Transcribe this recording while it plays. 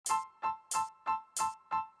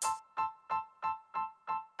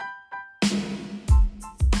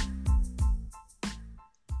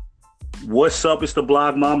What's up? It's the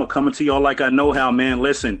Blog Mama coming to y'all like I know how, man.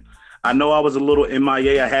 Listen, I know I was a little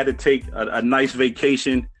MIA. I had to take a nice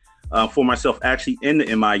vacation for myself, actually in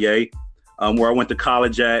the MIA, where I went to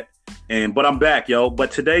college at. But I'm back, yo.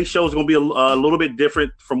 But today's show is going to be a little bit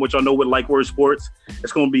different from what y'all know with Like Word Sports.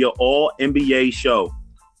 It's going to be an all NBA show,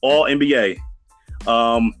 all NBA.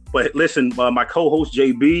 But listen, my co-host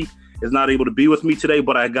JB is not able to be with me today,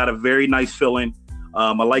 but I got a very nice feeling.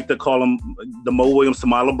 I like to call him the Mo Williams to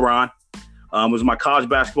my LeBron. It was my college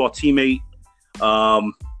basketball teammate,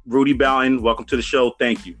 Rudy Bowden. Welcome to the show.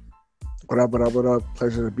 Thank you. What up?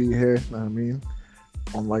 Pleasure to be here. You know what I mean?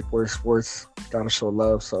 On Like Word Sports, gotta show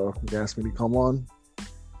love. So you asked me to come on.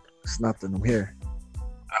 It's nothing. I'm here.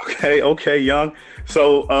 Okay, Young.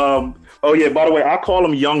 So, by the way, I call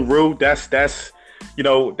him Young Ru. That's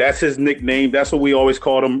his nickname. That's what we always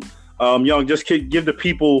called him. Young, just give the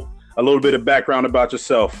people a little bit of background about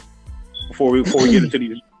yourself before we get into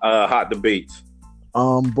these hot debates.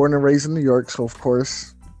 Born and raised in New York, so of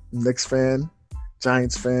course, Knicks fan,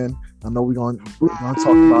 Giants fan. I know we're gonna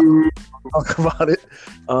talk about it.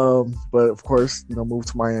 But of course, moved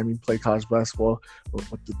to Miami, play college basketball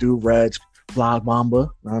with the dude Reg, Blog Mamba. You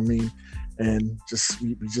know what I mean? And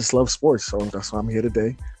we just love sports, so that's why I'm here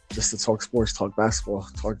today, just to talk sports, talk basketball,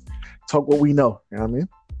 talk what we know. You know what I mean?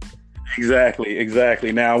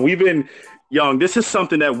 Exactly. Now we've been Young. This is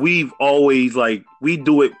something that we've always we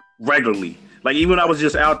do it regularly. Like even when I was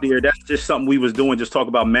just out there, that's just something we was doing. Just talk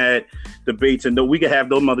about mad debates, and we could have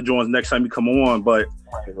those other joints next time you come on. But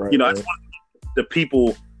I just want to give the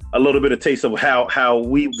people a little bit of taste of how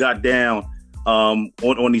we got down on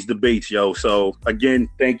these debates, yo. So again,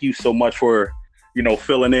 thank you so much for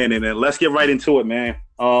filling in, and then let's get right into it, man.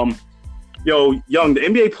 Young, the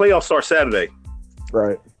NBA playoffs start Saturday.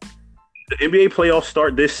 Right. The NBA playoffs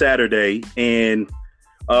start this Saturday, and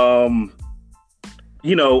I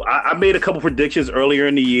made a couple predictions earlier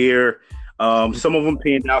in the year. Some of them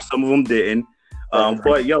panned out, some of them didn't.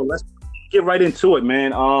 But let's get right into it,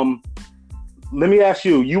 man. Let me ask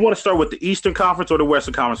you: you want to start with the Eastern Conference or the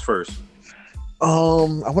Western Conference first? I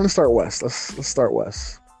want to start West. Let's start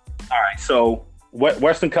West. All right. So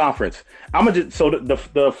Western Conference.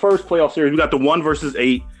 The first playoff series, we got the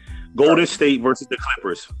 1-8, Golden State versus the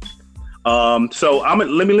Clippers. Let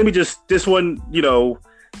me just, this one,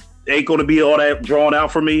 ain't going to be all that drawn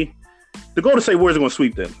out for me. The Golden State Warriors are going to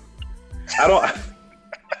sweep them.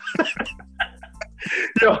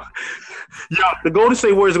 The Golden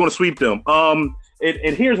State Warriors are going to sweep them.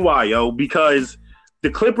 And here's why, because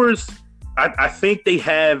the Clippers, I think they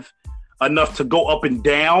have enough to go up and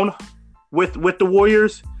down with the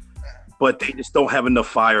Warriors, but they just don't have enough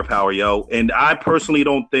firepower, And I personally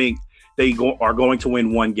don't think they are going to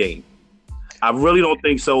win one game. I really don't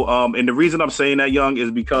think so. And the reason I'm saying that, Young,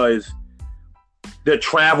 is because their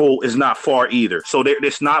travel is not far either. So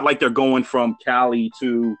it's not like they're going from Cali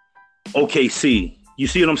to OKC. You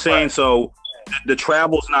see what I'm saying? Right. So the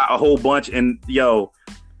travel's not a whole bunch. And I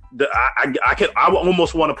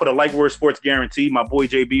almost want to put a Like Word Sports guarantee. My boy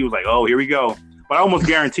JB was like, "Oh, here we go." But I almost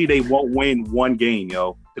guarantee they won't win one game,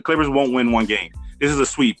 yo. The Clippers won't win one game. This is a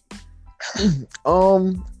sweep.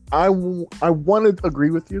 I want to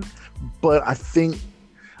agree with you, but I think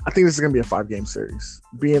this is going to be a 5-game series,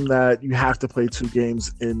 being that you have to play 2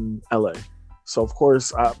 games in LA. So, of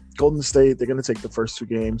course, Golden State, they're going to take the first 2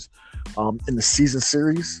 games. In the season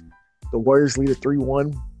series, the Warriors lead at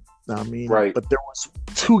 3-1. Right. But there was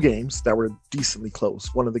 2 games that were decently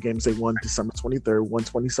close. One of the games they won December 23rd,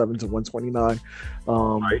 127 to 129.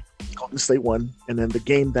 Right. Golden State won. And then the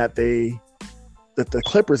game that the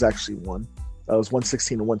Clippers actually won, it was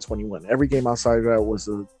 116 to 121. Every game outside of that was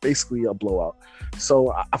basically a blowout.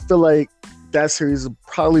 So I feel like that series will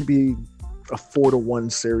probably be a 4-1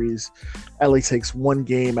 series. LA takes 1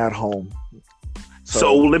 game at home.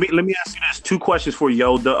 So let me ask you this: 2 questions for you,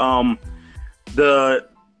 yo.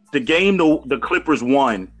 The game the Clippers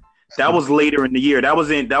won, that was later in the year. That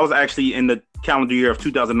was actually in the calendar year of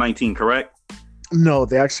 2019, correct? No,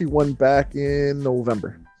 they actually won back in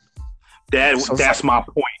November. That's my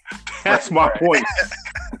point. That's my point.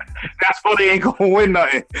 That's why they ain't gonna win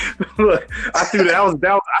nothing. Look, I threw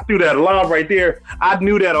that lob right there. I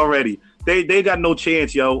knew that already. They got no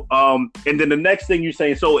chance, yo. And then the next thing you're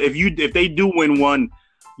saying, so if they do win one,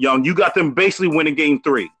 Young, you got them basically winning game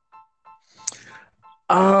 3.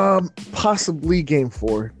 Possibly game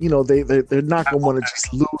 4. They're not gonna want to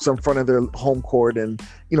just lose in front of their home court and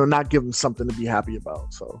not give them something to be happy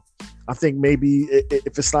about. So I think maybe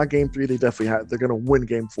if it's not game 3, they're gonna win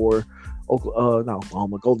game 4.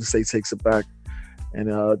 Oklahoma, Golden State takes it back, and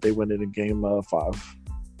they win it in game 5.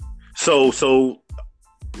 So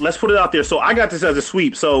let's put it out there. So I got this as a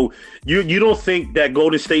sweep. So you don't think that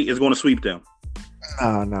Golden State is going to sweep them?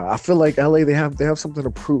 No. I feel like LA they have something to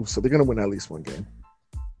prove, so they're gonna win at least one game.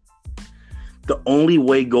 The only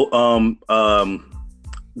way Golden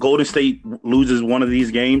State loses one of these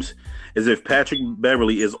games is if Patrick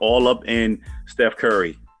Beverly is all up in Steph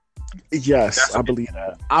Curry. Yes, I believe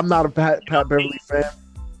that. I'm not a Pat Beverly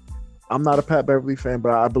fan.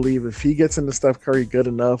 But I believe if he gets into Steph Curry good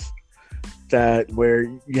enough that where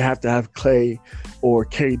you have to have Clay or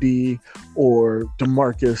KD or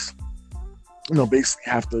DeMarcus, basically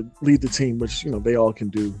have to lead the team, which, they all can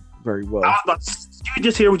do very well. You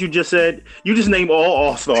just hear what you just said? You just named all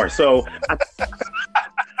All-Stars. So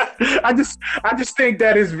I just think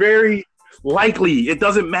that is very likely. It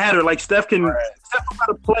doesn't matter. Like Steph got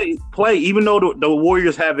to play, even though the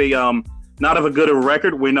Warriors have a not of a good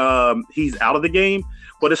record when he's out of the game.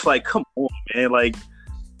 But it's like, come on, man. Like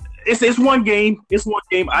it's one game. It's one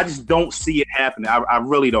game. I just don't see it happening. I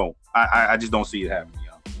really don't. I just don't see it happening.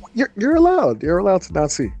 You're allowed. You're allowed to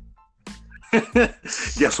not see.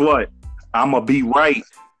 Guess what? I'm gonna be right.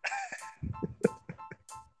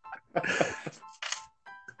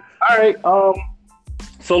 All right.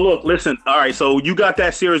 So look, listen. All right. So you got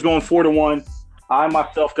that series going 4-1. I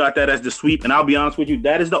myself got that as the sweep, and I'll be honest with you,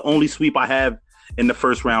 that is the only sweep I have in the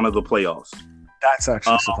first round of the playoffs. That's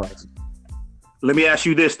actually surprising. Let me ask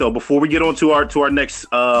you this though, before we get on to our next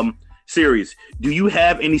series, do you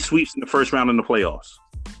have any sweeps in the first round in the playoffs?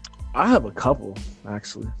 I have a couple,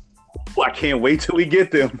 actually. Well, I can't wait till we get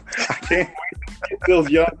them. I can't wait till we get those,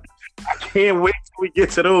 young. I can't wait till we get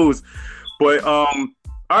to those. But all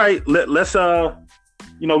right, let's we're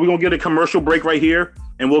gonna get a commercial break right here,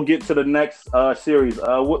 and we'll get to the next series.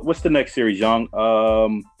 What's the next series, Young?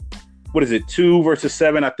 What is it? 2 versus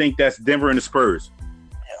 7. I think that's Denver and the Spurs.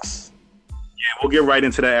 Yes. Yeah, we'll get right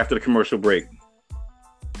into that after the commercial break.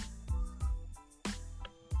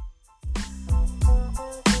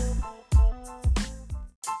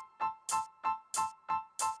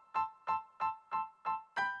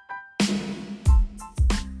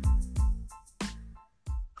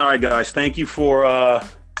 All right, guys. Thank you for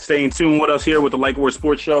staying tuned with us here with the Like Word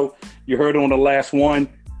Sports Show. You heard on the last one,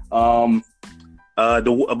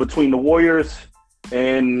 between the Warriors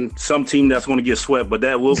and some team that's going to get swept, but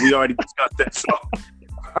we already discussed that. So,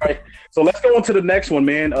 all right. So let's go on to the next one,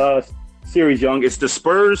 man. Series, Young. It's the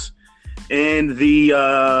Spurs and the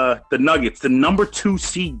Nuggets, the number 2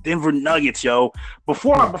 seed Denver Nuggets, yo.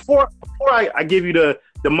 Before I give you the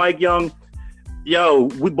mic, Young. Yo,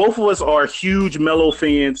 we both of us are huge Melo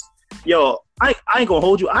fans. Yo, I ain't gonna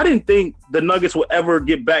hold you. I didn't think the Nuggets would ever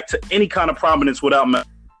get back to any kind of prominence without Melo.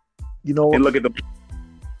 And look at the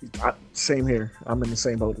same here. I'm in the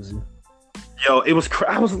same boat as you. Yo, it was.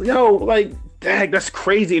 Like, dang, that's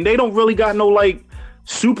crazy. And they don't really got no like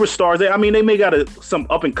superstars. They may got some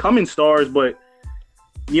up and coming stars, but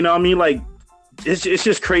like it's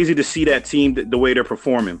just crazy to see that team the way they're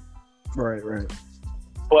performing. Right.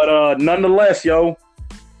 But nonetheless, yo,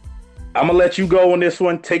 I'm going to let you go on this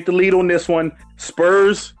one. Take the lead on this one.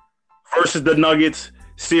 Spurs versus the Nuggets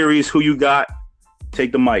series. Who you got?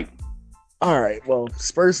 Take the mic. All right. Well,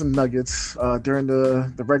 Spurs and Nuggets during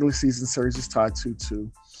the regular season series is tied 2-2.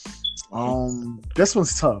 This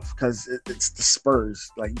one's tough because it's the Spurs.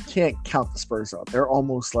 Like, you can't count the Spurs out. They're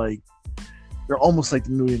almost like the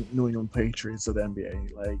New England Patriots of the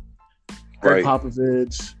NBA. Like, Greg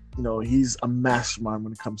Popovich. He's a mastermind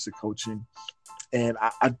when it comes to coaching, and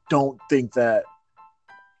I don't think that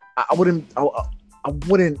I wouldn't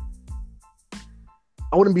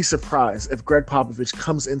be surprised if Greg Popovich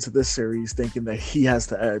comes into this series thinking that he has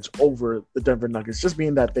the edge over the Denver Nuggets, just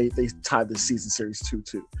being that they tied this season series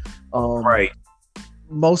 2-2. Right.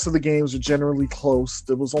 Most of the games are generally close.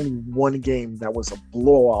 There was only one game that was a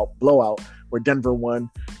blowout where Denver won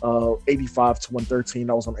 85-113.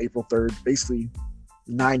 That was on April 3rd, basically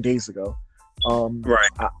 9 days ago. Right.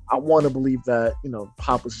 I want to believe that,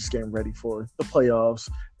 Pop was just getting ready for the playoffs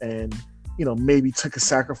and, maybe took a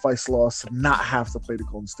sacrifice loss to not have to play the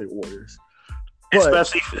Golden State Warriors. But,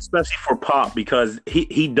 especially for Pop, because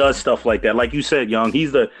he does stuff like that. Like you said, Young,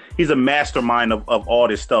 he's a mastermind of all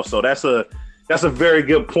this stuff. So that's a very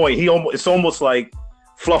good point. It's almost like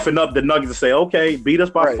fluffing up the Nuggets to say, okay, beat us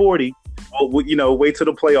by 40. Well, wait till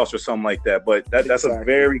the playoffs or something like that. But that's a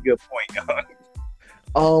very good point,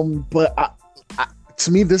 Young. But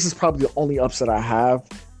to me, this is probably the only upset I have,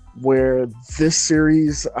 where this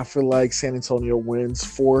series, I feel like San Antonio wins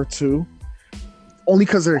 4-2, only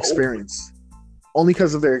because of their experience. Only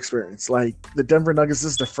because of their experience. Like, the Denver Nuggets,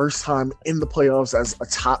 this is the first time in the playoffs as a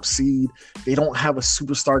top seed. They don't have a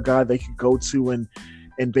superstar guy they could go to and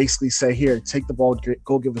and basically say, here, take the ball,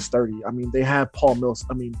 go give us 30. I mean, they have Paul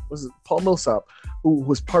Millsap, who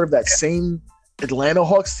was part of that same Atlanta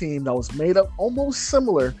Hawks team that was made up almost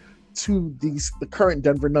similar to the current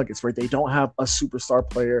Denver Nuggets, where they don't have a superstar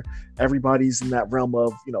player. Everybody's in that realm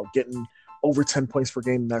of, getting over 10 points per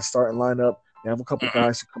game in that starting lineup. They have a couple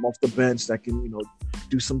guys who come off the bench that can,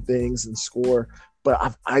 do some things and score.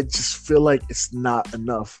 But I just feel like it's not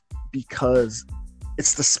enough because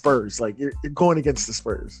it's the Spurs. Like, you're going against the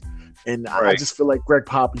Spurs. And I just feel like Greg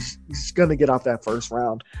Pop, he's going to get out that first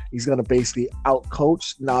round. He's going to basically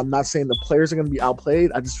outcoach. Now, I'm not saying the players are going to be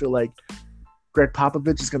outplayed. I just feel like Greg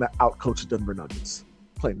Popovich is going to outcoach the Denver Nuggets.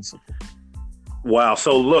 Plain and simple. Wow.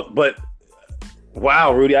 So look,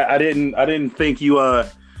 wow, Rudy, I didn't think you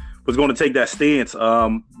was going to take that stance.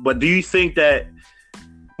 But do you think that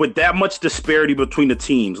with that much disparity between the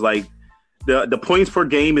teams, like the points per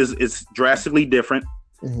game is drastically different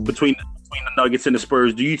between the Nuggets and the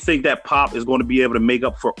Spurs, do you think that Pop is going to be able to make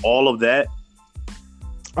up for all of that?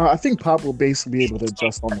 I think Pop will basically be able to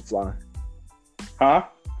adjust on the fly. Huh?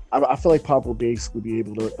 I feel like Pop will basically be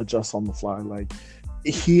able to adjust on the fly. Like,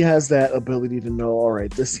 he has that ability to know, all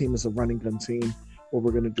right, this team is a running gun team. What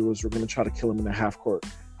we're going to do is we're going to try to kill him in the half court.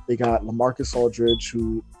 They got LaMarcus Aldridge,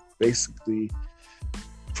 who basically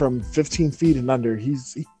from 15 feet and under,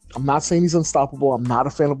 I'm not saying he's unstoppable. I'm not a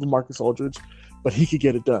fan of LaMarcus Aldridge, but he could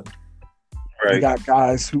get it done. Right. They got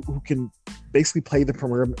guys who can basically play the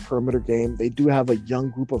perimeter game. They do have a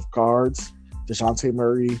young group of guards, DeJounte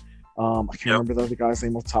Murray. I can't remember the other guy's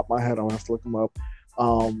name off the top of my head. I'll have to look him up.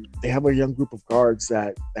 They have a young group of guards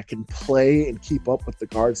that can play and keep up with the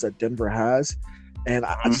guards that Denver has. And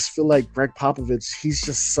I just feel like Greg Popovich, he's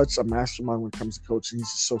just such a mastermind when it comes to coaching.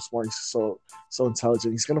 He's just so smart. He's just so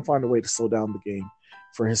intelligent. He's going to find a way to slow down the game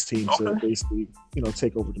for his team to basically,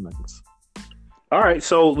 take over the Nuggets. All right,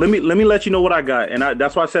 so let me let you know what I got, and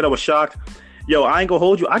that's why I said I was shocked. Yo, I ain't gonna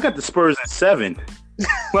hold you. I got the Spurs at 7.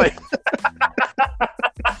 Like,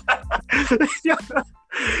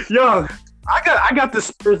 yo, I got the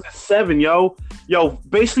Spurs at 7. Yo,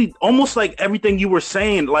 basically almost like everything you were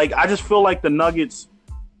saying. Like, I just feel like the Nuggets.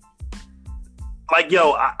 Like,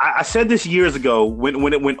 yo, I said this years ago when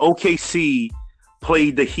OKC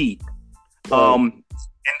played the Heat, in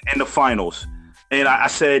the finals, and I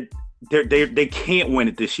said. They can't win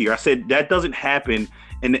it this year. I said that doesn't happen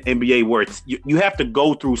in the NBA where it's you have to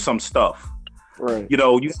go through some stuff. Right. You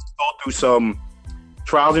have to go through some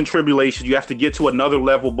trials and tribulations. You have to get to another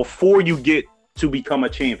level before you get to become a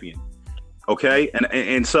champion. Okay?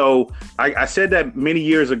 And so I said that many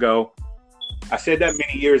years ago.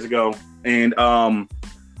 And about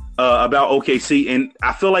OKC, and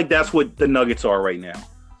I feel like that's what the Nuggets are right now.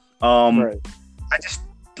 Right. I just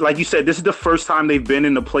like you said, this is the first time they've been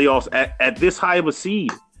in the playoffs at this high of a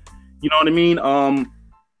seed. You know what I mean?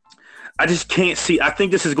 I just can't see. I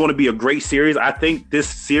think this is going to be a great series. I think this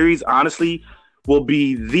series, honestly, will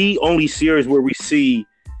be the only series where we see,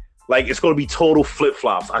 like, it's going to be total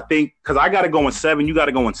flip-flops. I think, because I got to go in 7, you got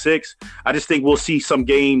to go in 6. I just think we'll see some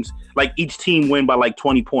games, like, each team win by, like,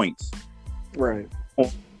 20 points. Right.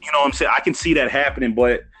 You know what I'm saying? I can see that happening,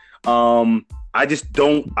 but I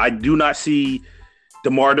do not see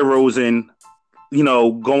DeMar DeRozan,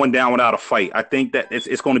 going down without a fight. I think that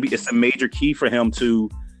it's a major key for him to,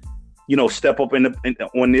 step up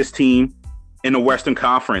on this team in the Western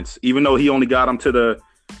Conference. Even though he only got him to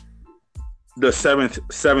the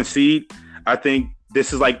seventh seed, I think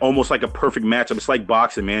this is like almost like a perfect matchup. It's like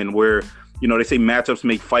boxing, man, where they say matchups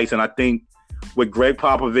make fights, and I think with Greg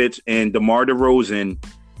Popovich and DeMar DeRozan,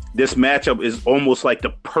 this matchup is almost like the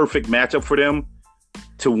perfect matchup for them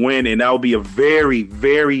to win, and that would be a very,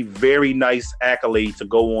 very, very nice accolade to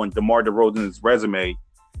go on DeMar DeRozan's resume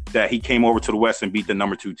that he came over to the West and beat the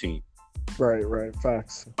number 2 team. Right.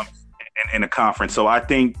 Facts. In the conference. So I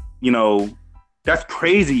think, that's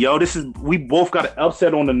crazy, yo. We both got an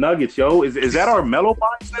upset on the Nuggets, yo. Is that our mellow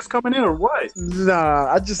minds that's coming in or what?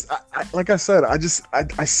 Nah, like I said,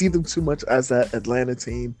 I see them too much as that Atlanta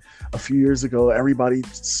team a few years ago. Everybody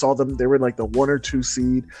saw them. They were like the 1 or 2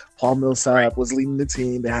 seed. Paul Millsap was leading the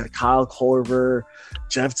team. They had Kyle Korver,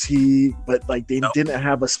 Jeff Teague, but like they didn't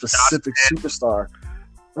have a specific superstar.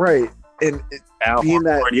 Right. And being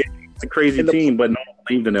that it's a crazy team, but no one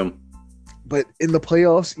believed in him. But in the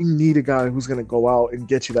playoffs, you need a guy who's going to go out and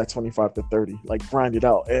get you that 25 to 30, like grind it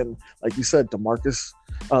out. And like you said, DeMar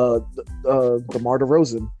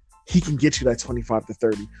DeRozan, he can get you that 25 to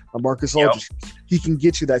 30. LaMarcus Aldridge, he can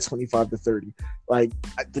get you that 25 to 30. Like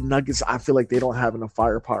the Nuggets, I feel like they don't have enough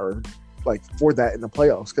firepower like for that in the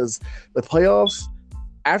playoffs, because the playoffs,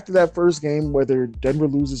 after that first game, whether Denver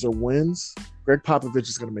loses or wins, Greg Popovich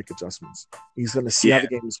is going to make adjustments. He's going to see how the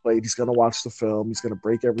game is played. He's going to watch the film. He's going to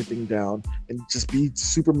break everything down and just be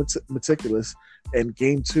super meticulous. And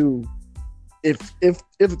game 2, if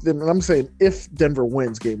Denver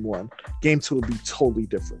wins game 1, game 2 will be totally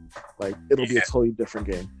different. Like it'll be a totally different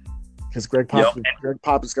game because Greg Pop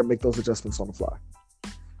is going to make those adjustments on the fly.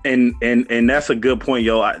 And that's a good point,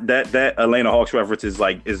 yo. That Atlanta Hawks reference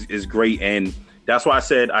is great, and that's why I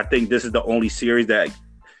said I think this is the only series that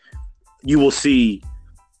you will see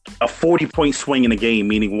a 40-point swing in a game,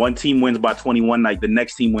 meaning one team wins by 20 one night, the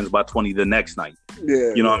next team wins by 20 the next night.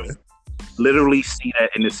 Yeah, you know what I mean? Literally see that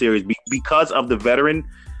in the series because of the veteran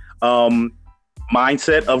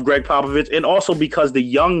mindset of Greg Popovich, and also because the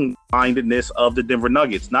young-mindedness of the Denver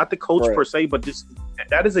Nuggets. Not the coach per se, but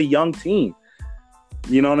that is a young team.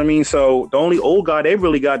 You know what I mean? So the only old guy they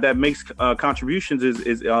really got that makes contributions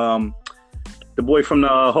is the boy from the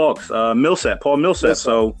Hawks, Paul Millsap.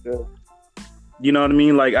 So, you know what I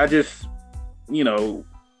mean? Like, I just,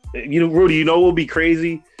 Rudy, what will be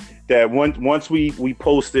crazy? That once we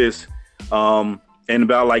post this, and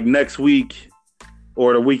about like next week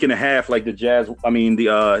or the week and a half, like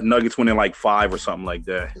the Nuggets winning like 5 or something like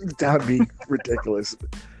that. That would be ridiculous.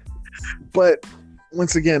 But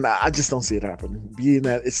once again, I just don't see it happening. Being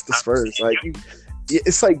that it's the Spurs, like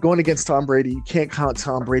it's like going against Tom Brady. You can't count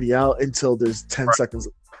Tom Brady out until there's 10 seconds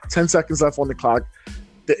left on the clock.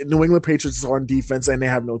 The New England Patriots are on defense and they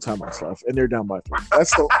have no timeouts left, and they're down by 3.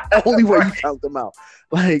 That's the only way you count them out.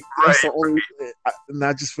 Like that's the only. And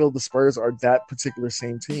I just feel the Spurs are that particular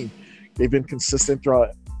same team. They've been consistent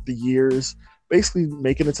throughout the years, basically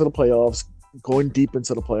making it to the playoffs, going deep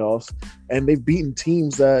into the playoffs, and they've beaten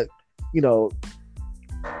teams that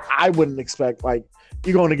I wouldn't expect. Like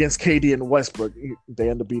you're going against KD and Westbrook, they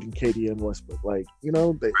end up beating KD and Westbrook. Like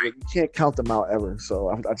you can't count them out ever. So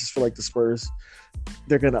I just feel like the Spurs,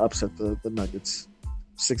 they're gonna upset the Nuggets.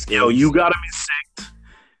 6 games. Yo, you got them in 6.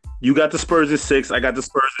 You got the Spurs at 6. I got the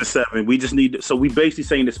Spurs at 7. We just need. So we basically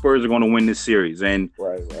saying the Spurs are going to win this series, and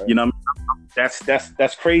right.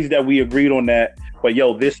 That's crazy that we agreed on that. But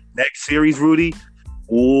yo, this next series, Rudy.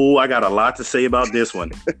 Oh, I got a lot to say about this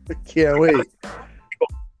one. Can't wait.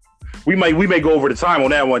 We may go over the time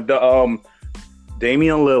on that one. The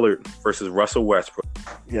Damian Lillard versus Russell Westbrook.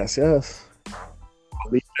 Yes.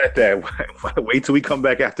 Leave it at that. Wait till we come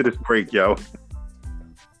back after this break, yo.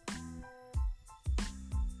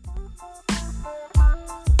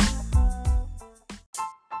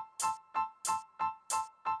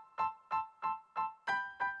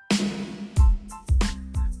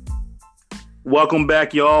 Welcome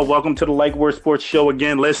back, y'all. Welcome to the Like Word Sports Show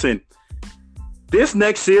again. Listen, this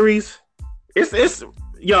next series, it's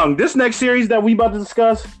young. This next series that we about to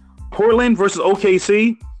discuss, Portland versus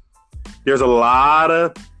OKC. There's a lot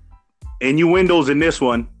of innuendos in this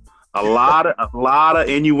one. A lot of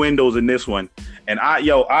innuendos in this one. And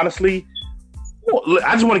honestly,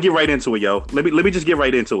 I just want to get right into it, yo. Let me just get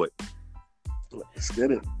right into it. Let's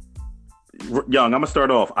get it. Young, I'm gonna start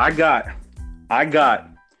off. I got.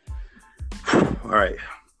 All right.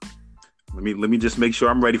 Let me just make sure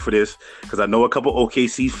I'm ready for this because I know a couple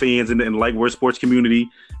OKC fans in the Like Word Sports community.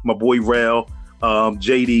 My boy Rel,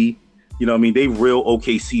 JD, you know what I mean? They real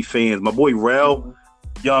OKC fans. My boy Rel,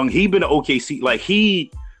 young, he been an OKC, like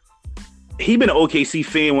he been an OKC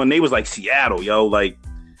fan when they was like Seattle, yo. Like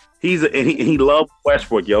he loved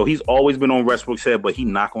Westbrook, yo. He's always been on Westbrook's head, but he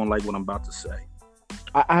not gonna like what I'm about to say.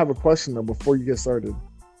 I have a question though before you get started.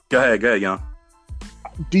 Go ahead, young.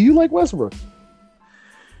 Do you like Westbrook?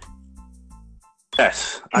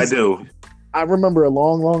 Yes, I do. I remember a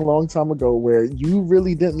long time ago where you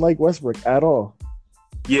really didn't like Westbrook at all.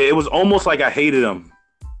 Yeah, it was almost like I hated him.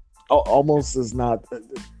 Almost is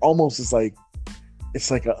like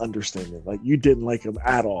it's like an understatement. Like you didn't like him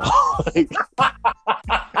at all.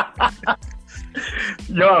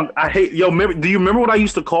 Young, do you remember what I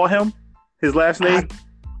used to call him? His last name?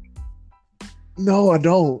 No, I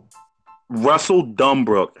don't. Russell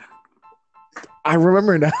Dumbrook. I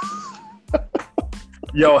remember now.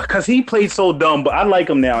 Yo, because he played so dumb, but I like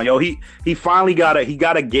him now. Yo, he finally got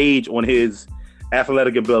a gauge on his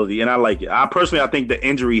athletic ability, and I like it. I think the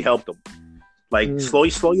injury helped him. Like slow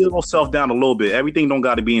yourself down a little bit. Everything don't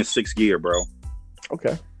got to be in 6th gear, bro.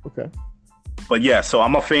 Okay. But yeah, so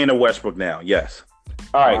I'm a fan of Westbrook now. Yes.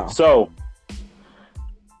 All right. Wow. So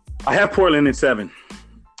I have Portland in 7.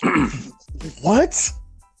 What?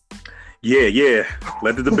 Yeah.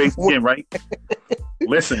 Let the debate begin, right?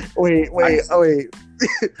 Listen. Wait. All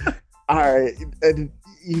right. And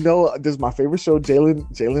this is my favorite show,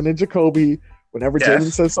 Jalen and Jacoby, Whenever Yes.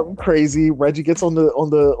 Jalen says something crazy, Reggie gets on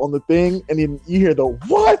the thing, and then you hear the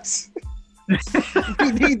what?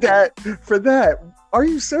 We need that for that. Are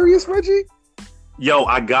you serious, Reggie? Yo,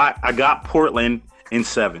 I got Portland in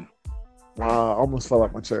 7. Wow, I almost fell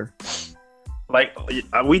out my chair. Like,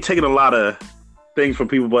 we taking a lot of things from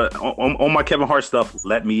people, but on my Kevin Hart stuff,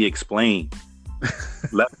 let me explain.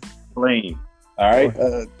 Let me explain. All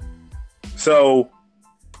right. So,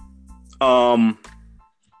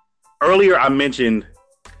 earlier I mentioned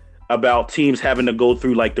about teams having to go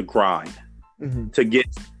through like the grind to get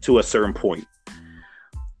to a certain point.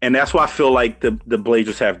 And that's what I feel like the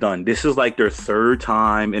Blazers have done. This is like their 3rd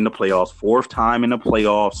time in the playoffs, 4th time in the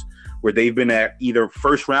playoffs, where they've been at either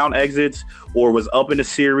first round exits or was up in the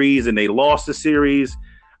series and they lost the series.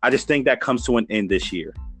 I just think that comes to an end this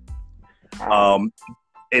year. And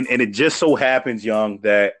it just so happens, Young,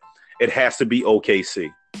 that it has to be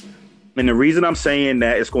OKC. And the reason I'm saying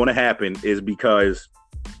that it's going to happen is because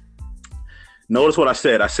notice what I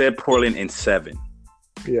said. I said Portland in 7.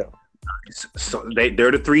 Yeah. So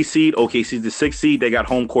they're the 3 seed. OKC's the 6 seed. They got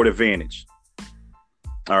home court advantage.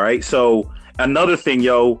 All right. So another thing,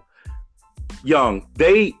 Young,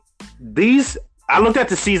 I looked at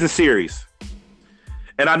the season series,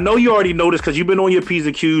 and I know you already noticed because you've been on your P's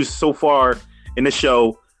and Q's so far in the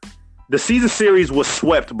show. The season series was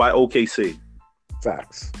swept by OKC.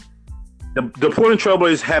 Facts. The Portland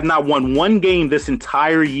Trailblazers have not won one game this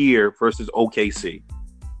entire year versus OKC.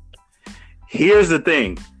 Here's the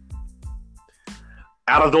thing.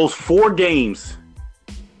 Out of those 4 games,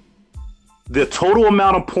 the total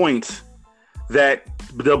amount of points that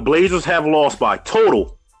the Blazers have lost by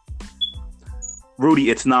total, Rudy,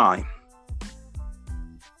 it's 9.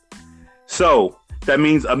 So that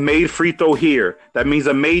means a made free throw here. That means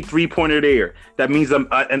a made 3-pointer there. That means a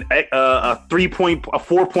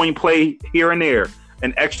 4-point play here and there,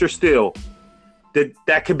 an extra steal.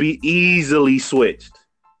 That could be easily switched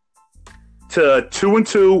to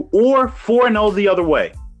 2-2 or 4-0 the other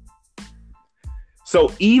way.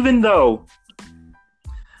 So even though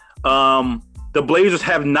the Blazers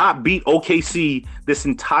have not beat OKC this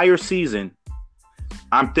entire season,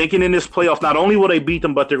 I'm thinking in this playoff, not only will they beat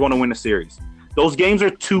them, but they're going to win the series. Those games are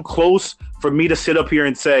too close for me to sit up here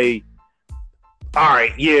and say, all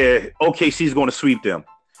right, yeah, OKC's going to sweep them.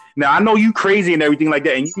 Now, I know you crazy and everything like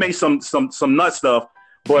that, and you made some nut stuff,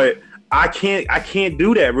 but I can't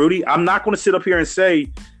do that, Rudy. I'm not going to sit up here and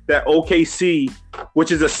say that OKC,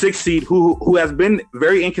 which is a 6 seed who has been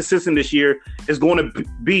very inconsistent this year, is going to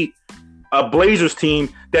beat a Blazers team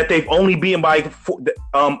that they've only beaten by,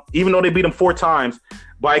 even though they beat them 4 times,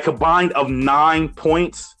 by a combined of 9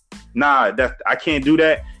 points. Nah, I can't do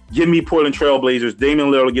that. Give me Portland Trailblazers. Damian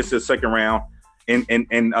Lillard gets to the second round in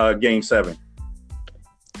Game 7.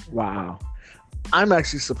 Wow. I'm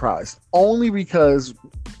actually surprised. Only because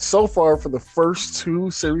so far for the first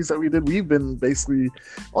 2 series that we did, we've been basically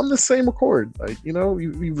on the same accord. Like,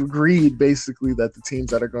 we've agreed basically that the teams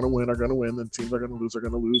that are going to win, and the teams that are going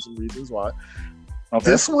to lose, and reasons why. Okay.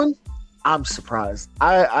 This one, I'm surprised.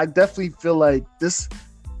 I definitely feel like this,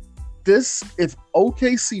 if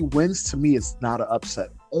OKC wins, to me, it's not an upset.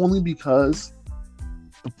 Only because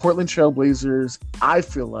the Portland Trailblazers, I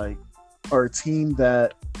feel like, are a team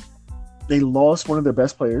that they lost one of their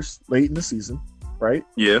best players late in the season, right?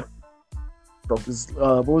 Yeah. Broke his,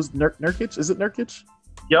 what was Nurkic? Is it Nurkic?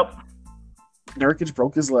 Yep. Nurkic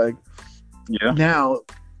broke his leg. Yeah. Now,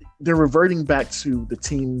 they're reverting back to the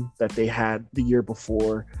team that they had the year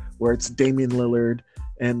before, where it's Damian Lillard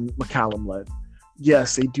and McCallum led.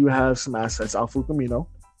 Yes, they do have some assets. Al-Farouq Amino,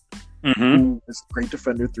 who is a great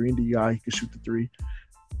defender, 3 and DI. He can shoot the 3.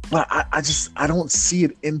 But I don't see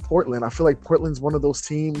it in Portland. I feel like Portland's one of those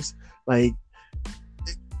teams, like,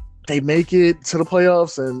 they make it to the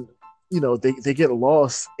playoffs and, they get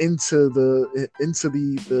lost into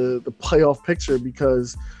the playoff picture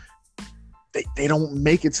because they don't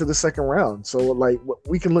make it to the second round. So, like,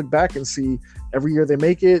 we can look back and see every year they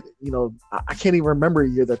make it. I can't even remember a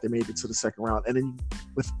year that they made it to the second round. And then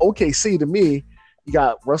with OKC, to me, you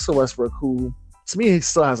got Russell Westbrook, who, to me, he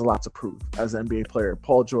still has a lot to prove as an NBA player.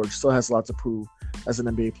 Paul George still has a lot to prove as an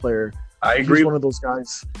NBA player. I agree. He's one of those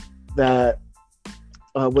guys that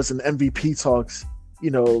was in MVP talks,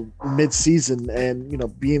 mid-season,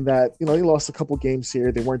 and, being that, he lost a couple games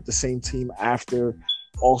here. They weren't the same team after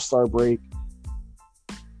All-Star break.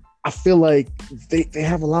 I feel like they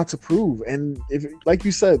have a lot to prove. And if, like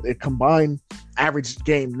you said, a combined average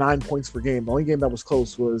game, 9 points per game. The only game that was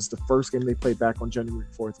close was the first game they played back on January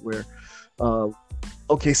 4th, where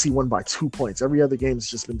OKC won by 2 points. Every other game has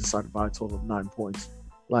just been decided by a total of 9 points.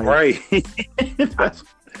 Like, right.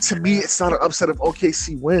 to me, it's not an upset if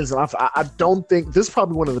OKC wins, and I don't think this is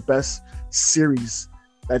probably one of the best series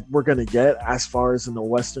that we're gonna get as far as in the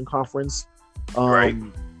Western Conference. Right.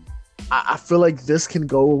 I feel like this can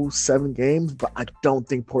go 7 games, but I don't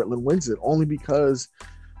think Portland wins it, only because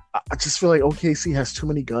I just feel like OKC has too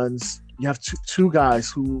many guns. You have two guys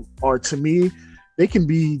who are, to me, they can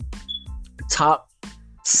be top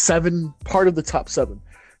 7, part of the top 7.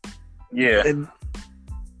 Yeah. And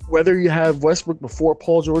whether you have Westbrook before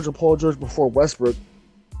Paul George or Paul George before Westbrook,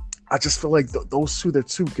 I just feel like those two, they're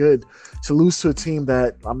too good to lose to a team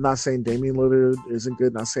that, I'm not saying Damian Lillard isn't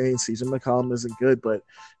good, not saying CJ McCollum isn't good, but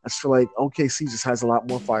I just feel like OKC just has a lot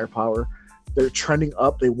more firepower. They're trending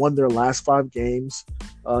up. They won their last 5 games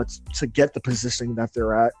to get the positioning that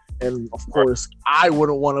they're at. And, of course, I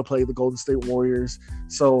wouldn't want to play the Golden State Warriors.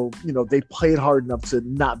 So, they played hard enough to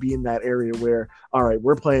not be in that area where, all right,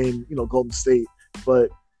 we're playing, Golden State. But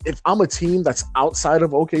if I'm a team that's outside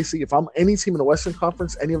of OKC, if I'm any team in the Western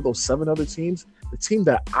Conference, any of those 7 other teams, the team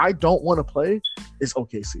that I don't want to play is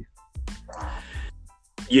OKC.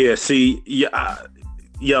 Yeah, see,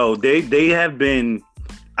 they have been –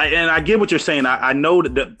 and I get what you're saying. I know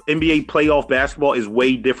that the NBA playoff basketball is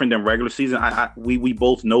way different than regular season. We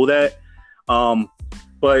both know that.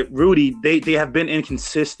 But Rudy, they have been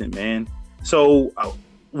inconsistent, man. So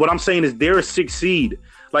what I'm saying is they're a 6th seed.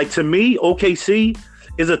 Like, to me, OKC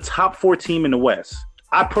is a top 4 team in the West.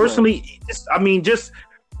 I personally,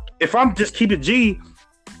 if I'm just keep it G,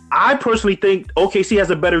 I personally think OKC has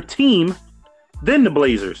a better team than the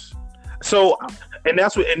Blazers. So, and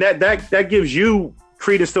that gives you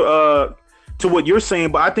credence to what you're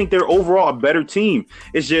saying, but I think they're overall a better team.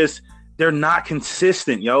 It's just they're not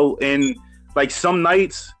consistent, yo. And like some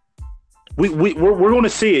nights, we're going to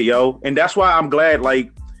see it, yo. And that's why I'm glad,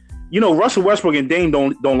 like, Russell Westbrook and Dame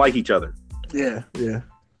don't like each other. Yeah.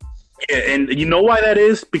 And you know why that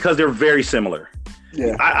is? Because they're very similar.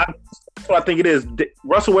 Yeah. That's what I think it is.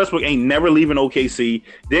 Russell Westbrook ain't never leaving OKC.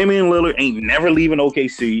 Damian Lillard ain't never leaving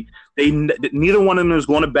OKC. Neither one of them is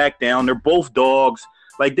going to back down. They're both dogs.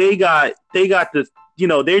 Like, they got this,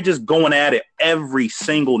 they're just going at it every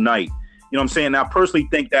single night. You know what I'm saying? Now, I personally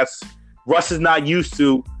think Russ is not used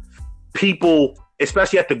to people,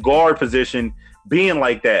 especially at the guard position, being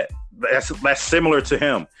like that. That's similar to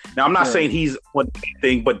him. Now, I'm not saying he's one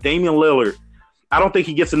thing, but Damian Lillard, I don't think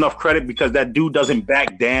he gets enough credit because that dude doesn't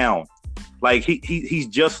back down. Like, he's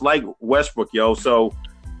just like Westbrook, yo. So,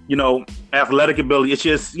 athletic ability, it's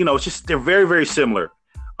just they're very, very similar.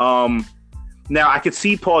 Now, I could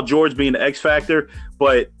see Paul George being the X factor,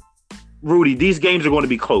 but Rudy, these games are going to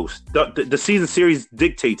be close. The season series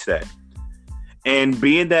dictates that. And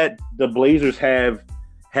being that the Blazers have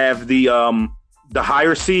the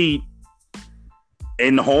higher seed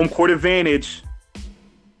and the home court advantage,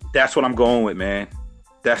 that's what I'm going with, man.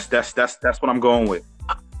 That's what I'm going with.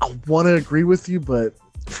 I want to agree with you, but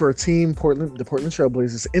for a team, the Portland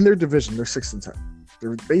Trailblazers, in their division, they're 6-10.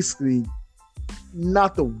 They're basically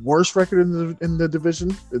not the worst record in the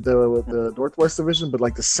division, the Northwest Division, but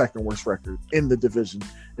like the 2nd worst record in the division.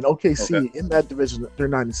 And OKC in that division, they're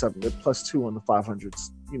 9-7. They're +2 on the 500s.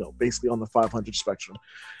 Basically on the 500 spectrum.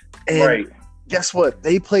 And guess what?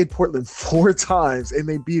 They played Portland 4 times and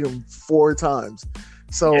they beat them 4 times.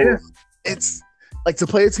 So it's like, to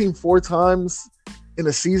play a team 4 times in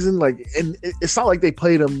a season, like, and it's not like they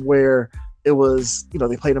played them where it was,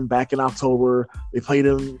 they played them back in October, they played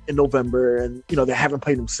them in November, and they haven't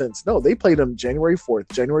played them since. No, they played them January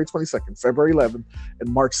 4th, January 22nd, February 11th, and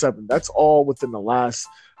March 7th. That's all within the last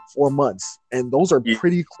 4 months, and those are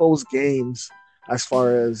pretty close games as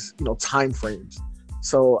far as time frames.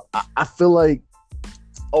 So I feel like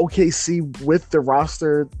OKC, with the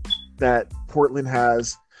roster that Portland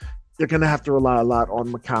has, they're going to have to rely a lot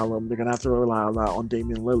on McCallum. They're going to have to rely a lot on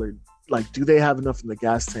Damian Lillard. Like, do they have enough in the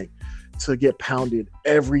gas tank to get pounded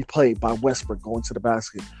every play by Westbrook going to the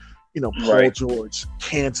basket? Paul George,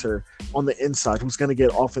 Cantor on the inside, who's going to get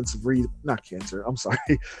offensive not Cantor, I'm sorry.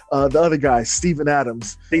 The other guy, Steven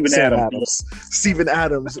Adams. Steven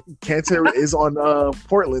Adams. Cantor is on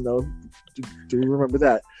Portland, though. Do you remember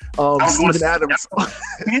that? Steven Adams.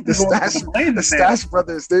 the Stash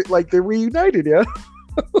brothers, they're reunited, yeah.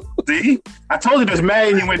 See, I told you there's mad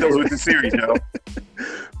innuendos with the series, yo.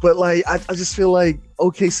 But like, I just feel like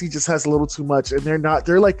OKC just has a little too much, and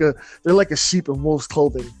they're like a sheep in wolf's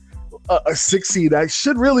clothing. A 6 seed that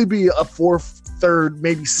should really be a 4th, 3rd,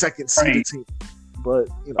 maybe 2nd seed team. But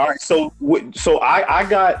all right, so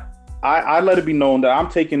I let it be known that I'm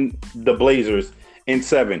taking the Blazers in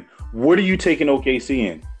 7. What are you taking OKC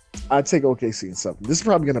in? I'd take OKC in 7. This is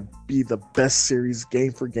probably going to be the best series,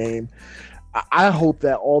 game for game. I hope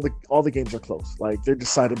that all the games are close. Like they're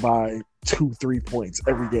decided by 2-3 points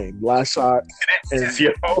every game. Last shot,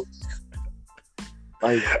 and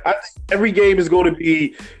like every game is going to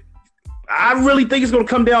be. I really think it's going to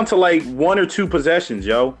come down to like 1 or 2 possessions,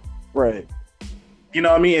 yo. Right. You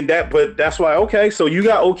know what I mean? But that's why. Okay, so you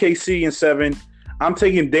got OKC in 7. I'm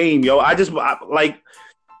taking Dame, yo. I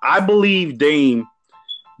believe Dame.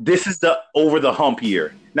 This is the over the hump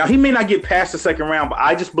year. Now he may not get past the second round, but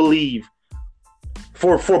I just believe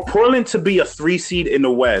for Portland to be a 3 seed in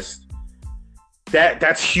the West,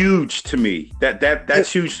 that's huge to me.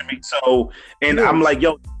 That's huge to me. So, and I'm like,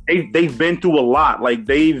 yo, they've been through a lot. Like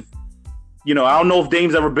they've, I don't know if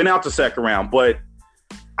Dame's ever been out the second round, but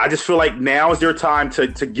I just feel like now is their time to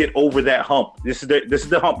get over that hump. This is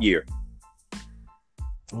the hump year.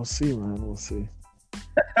 We'll see, man. We'll see.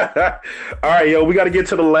 All right, yo, we got to get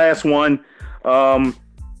to the last one.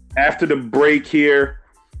 After the break here,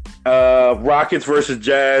 Rockets versus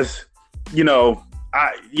Jazz. Y'all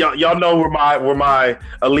know where my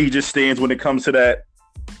allegiance stands when it comes to that,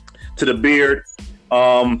 to the beard.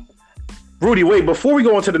 Rudy, wait, before we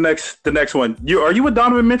go on to the next one, are you a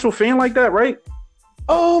Donovan Mitchell fan like that, right?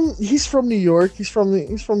 He's from New York. He's from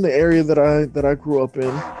the area that I grew up in.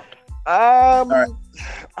 All right.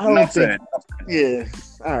 I don't think. Yeah.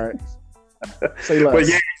 All right. Say less. But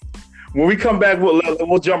yeah, when we come back,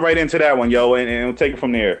 we'll jump right into that one, yo, and we'll take it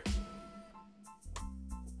from there.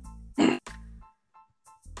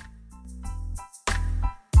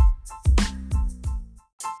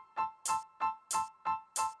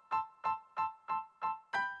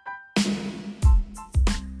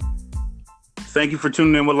 Thank you for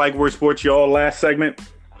tuning in with Like Word Sports, y'all. Last segment.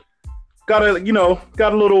 Got a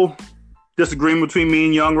little disagreement between me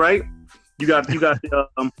and Young, right? You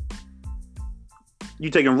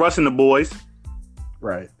taking Russ and the boys.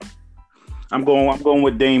 Right. I'm going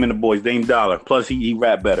with Dame and the boys. Dame Dollar. Plus he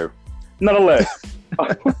rap better. Nonetheless.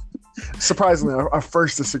 Surprisingly, our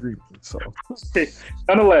first disagreement. So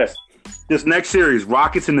nonetheless, this next series,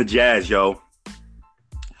 Rockets and the Jazz, yo.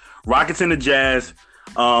 Rockets and the Jazz.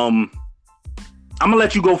 I'm gonna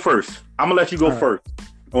let you go first. First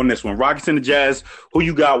on this one. Rockets and the Jazz. Who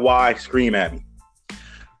you got? Why? Scream at me.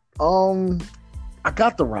 I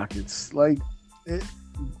got the Rockets. Like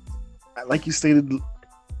you stated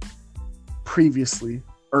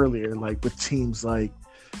earlier, like with teams like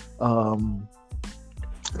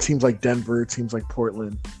Denver, teams like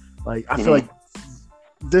Portland. Like I feel like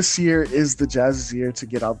this year is the Jazz's year to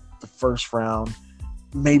get out the first round,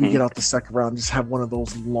 maybe get out the second round, just have one of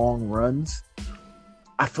those long runs.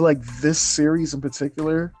 I feel like this series in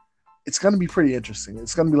particular, it's going to be pretty interesting.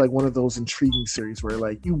 It's going to be like one of those intriguing series where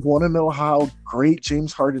like you want to know how great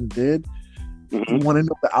James Harden did. You want to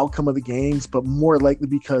know the outcome of the games, but more likely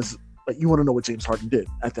because like you want to know what James Harden did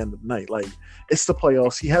at the end of the night. Like it's the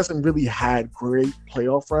playoffs. He hasn't really had great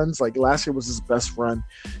playoff runs. Like last year was his best run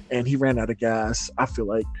and he ran out of gas. I feel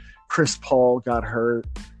like Chris Paul got hurt.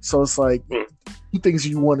 So it's like two things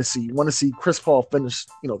you want to see. You want to see Chris Paul finish,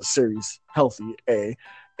 the series healthy, and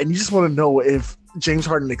you just want to know if James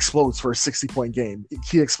Harden explodes for a 60-point game,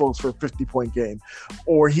 he explodes for a 50-point game,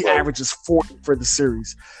 or he averages 40 for the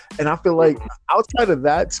series. And I feel like outside of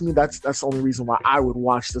that, to me, that's the only reason why I would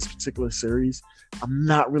watch this particular series. I'm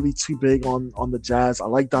not really too big on the Jazz. I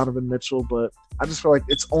like Donovan Mitchell, but I just feel like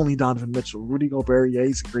it's only Donovan Mitchell. Rudy Gobert, yeah,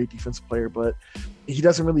 he's a great defensive player, but he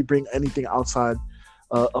doesn't really bring anything outside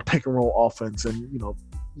a pick and roll offense and,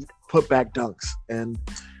 put back dunks. And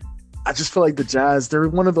I just feel like the Jazz, they're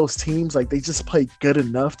one of those teams, like they just play good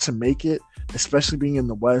enough to make it, especially being in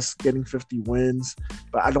the West, getting 50 wins.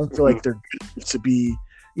 But I don't feel like they're good to be,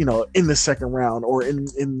 in the second round or in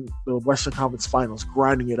the Western Conference Finals,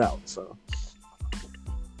 grinding it out. So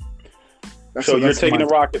you're taking the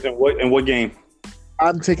Rockets in what game?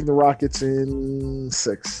 I'm taking the Rockets in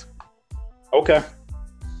 6. Okay.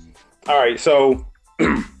 All right. So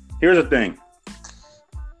here's the thing.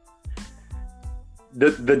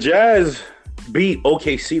 The Jazz beat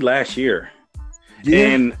OKC last year. Yeah.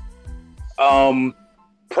 And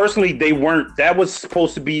personally, that was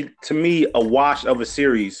supposed to be, to me, a wash of a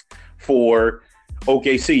series for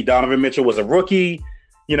OKC. Donovan Mitchell was a rookie,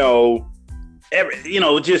 it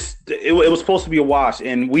was supposed to be a wash,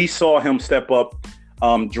 and we saw him step up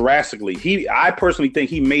drastically. I personally think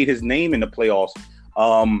he made his name in the playoffs.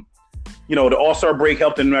 The All-Star break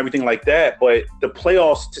helped him and everything like that, but the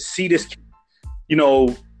playoffs, to see this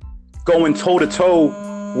going toe to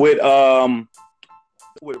toe with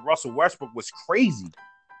Russell Westbrook was crazy.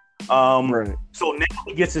 Right. So now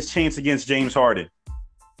he gets his chance against James Harden.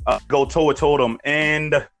 Go toe to toe with him,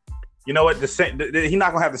 and you know what? He's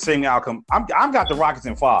not gonna have the same outcome. I've got the Rockets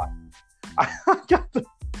in 5.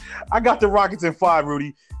 I got the Rockets in 5,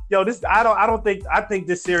 Rudy. Yo, I think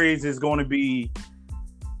this series is going to be.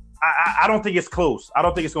 I don't think it's close. I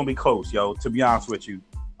don't think it's going to be close, yo. To be honest with you,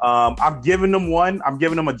 I'm giving them one. I'm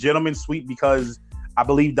giving them a gentleman's sweep because I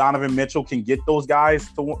believe Donovan Mitchell can get those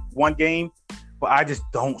guys to one game, but I just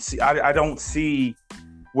don't see. I don't see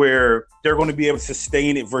where they're going to be able to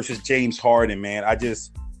sustain it versus James Harden, man. I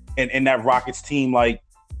just and that Rockets team, like,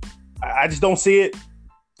 I just don't see it.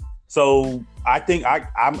 So I think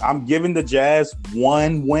I'm giving the Jazz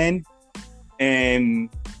one win, and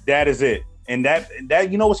that is it. And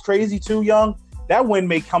that you know what's crazy too, Young? That win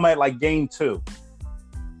may come at like game 2.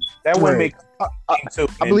 That win may come at game 2.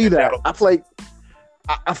 I believe that.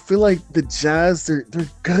 I feel like the Jazz, they're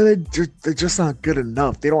good. They're just not good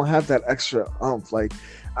enough. They don't have that extra oomph. Like,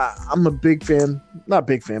 I'm a big fan, not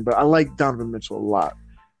big fan, but I like Donovan Mitchell a lot.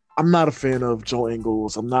 I'm not a fan of Joe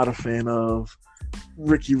Ingles. I'm not a fan of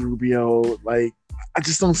Ricky Rubio. Like, I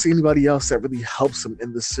just don't see anybody else that really helps them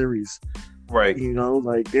in the series. Right. You know,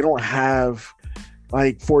 like, they don't have,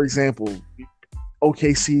 like, for example,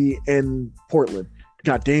 OKC and Portland. You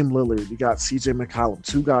got Dame Lillard. You got CJ McCollum.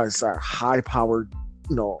 2 guys that are high-powered,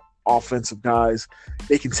 you know, offensive guys.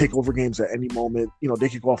 They can take over games at any moment. You know, they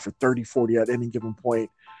could go off for 30, 40 at any given point.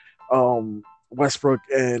 Westbrook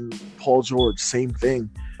and Paul George, same thing.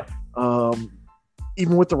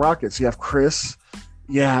 Even with the Rockets, you have Chris,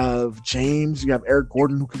 you have James, you have Eric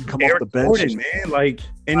Gordon who can come off the bench. Gordon, man, like,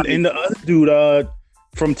 and the other dude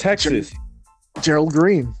from Texas, Gerald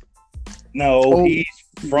Green. No, he's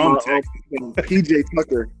from Texas. PJ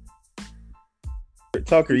Tucker.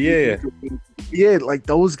 Tucker, yeah. Yeah, like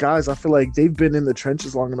those guys, I feel like they've been in the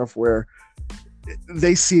trenches long enough where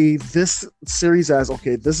they see this series as,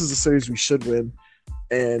 okay, this is a series we should win.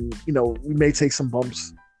 And, you know, we may take some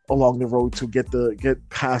bumps along the road to get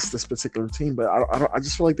past this particular team, but I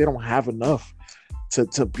just feel like they don't have enough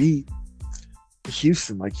to beat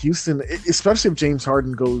Houston. Like, Houston, especially if James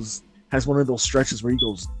Harden has one of those stretches where he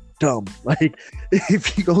goes dumb. Like, if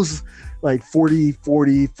he goes like 40,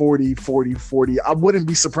 40, 40, 40, 40, I wouldn't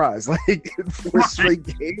be surprised. Like, 4 straight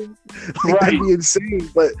games, like, that'd be insane.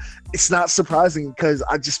 But it's not surprising because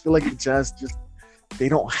I just feel like the Jazz they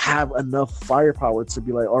don't have enough firepower to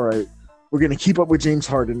be like, all right, we're going to keep up with James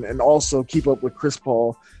Harden and also keep up with Chris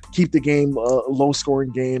Paul, keep the game a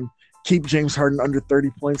low-scoring game, keep James Harden under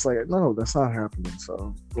 30 points. Like, no, that's not happening.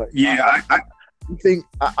 So, like, yeah, I think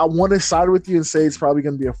I want to side with you and say it's probably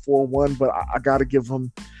going to be a 4-1, but I got to give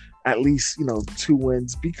them at least, you know, 2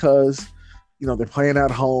 wins because, you know, they're playing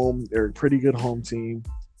at home. They're a pretty good home team.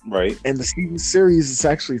 Right. And the series is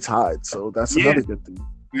actually tied, so that's another good thing.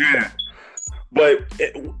 Yeah. But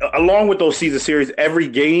along with those season series, every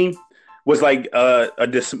game was like a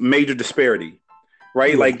major disparity,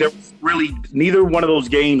 right? Yeah. Like, there was really neither one of those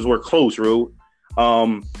games were close, Ru.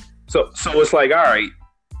 So it's like, all right,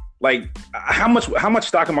 like, how much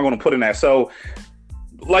stock am I going to put in that? So,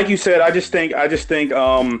 like you said, I just think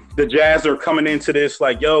the Jazz are coming into this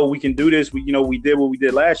like, yo, we can do this. We did what we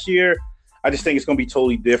did last year. I just think it's going to be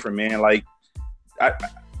totally different, man. Like,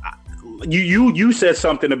 you said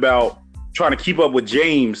something about trying to keep up with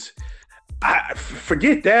James. I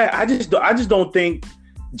forget that. I just don't think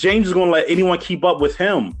James is going to let anyone keep up with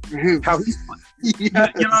him. How yes. You know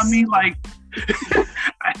what I mean? Like,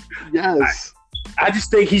 yes. I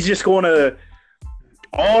just think he's just going to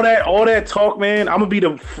all that talk, man. I'm gonna be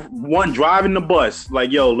the one driving the bus.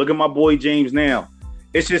 Like, yo, look at my boy James now.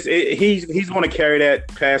 It's just he's going to carry that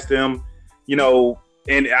past him, you know.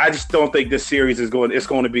 And I just don't think this series is going. It's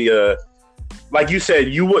going to be a, like you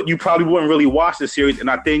said, you probably wouldn't really watch the series, and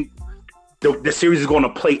I think the series is going to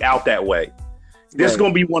play out that way. This is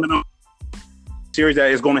going to be one of those series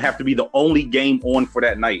that is going to have to be the only game on for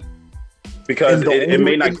that night because it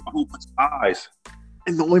may not open eyes.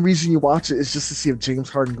 And the only reason you watch it is just to see if James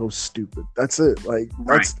Harden goes stupid. That's it. Like,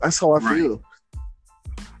 that's how I feel.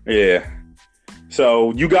 Yeah.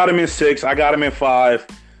 So you got him in 6. I got him in 5.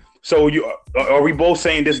 So are we both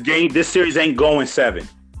saying this series ain't going 7?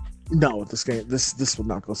 No, this would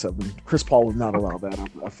not go 7. Chris Paul would not allow that.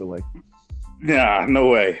 I feel like. Nah, no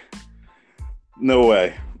way. No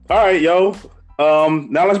way. All right, yo.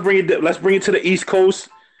 Now let's bring it to the East Coast.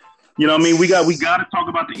 You know what I mean? We got to talk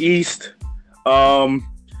about the East. I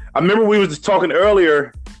remember we was just talking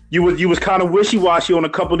earlier. You was kind of wishy-washy on a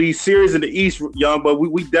couple of these series in the East, Young, but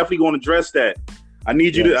we definitely going to address that. I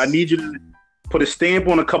need you to put a stamp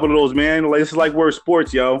on a couple of those, man. Like, this is like Word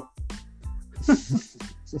Sports, yo.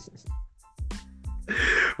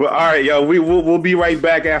 Well, all right, yo. We'll be right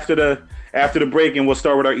back after the break, and we'll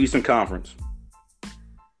start with our Eastern Conference.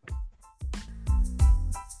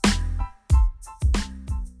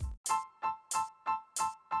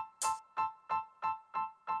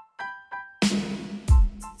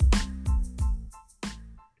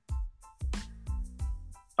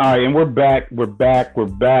 All right, and we're back. We're back. We're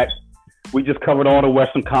back. We just covered all the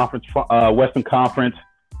Western Conference for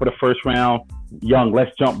the first round. Young, let's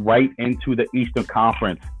jump right into the Eastern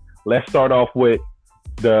Conference. Let's start off with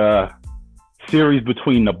the series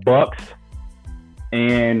between the Bucks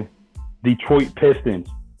and Detroit Pistons.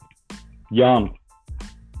 Young,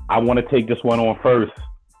 I want to take this one on first.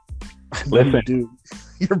 Listen, dude,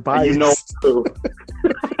 you're biased. You know I do.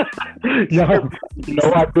 Young, you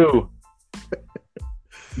know I do.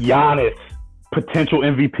 Giannis, potential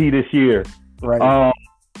MVP this year. Right.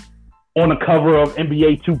 On the cover of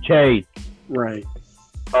NBA 2K. Right.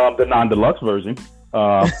 The non-deluxe version.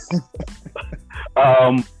 The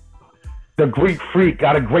Greek Freak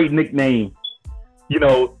got a great nickname. You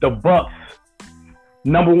know, the Bucks,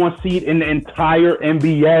 number one seed in the entire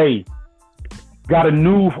NBA, got a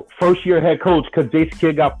new first-year head coach because Jason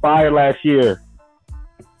Kidd got fired last year.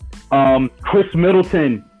 Chris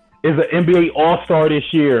Middleton is an NBA All-Star this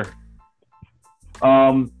year.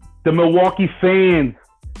 The Milwaukee fans,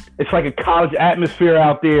 it's like a college atmosphere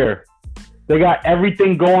out there. They got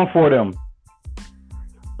everything going for them.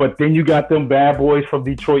 But then you got them bad boys from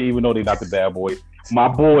Detroit, even though they're not the bad boys. My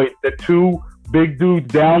boy, the two big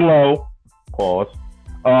dudes down low. Pause.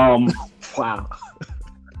 Wow.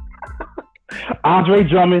 Andre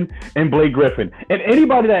Drummond and Blake Griffin. And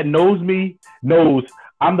anybody that knows me knows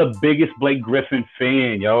I'm the biggest Blake Griffin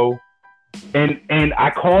fan, yo. And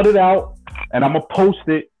I called it out, and I'm going to post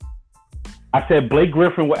it. I said Blake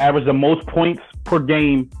Griffin will average the most points per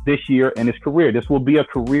game this year in his career. This will be a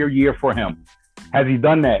career year for him. Has he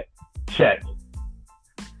done that? Check.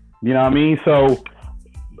 You know what I mean? So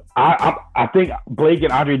I think Blake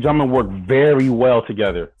and Andre Drummond work very well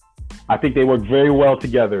together. I think they work very well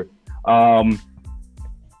together. So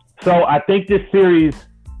I think this series,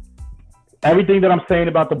 everything that I'm saying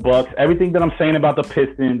about the Bucks, everything that I'm saying about the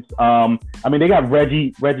Pistons, I mean, they got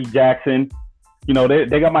Reggie Jackson. You know,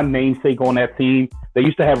 they got my namesake on that team. They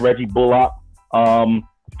used to have Reggie Bullock.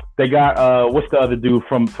 They got, what's the other dude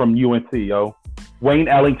from UNC, yo? Wayne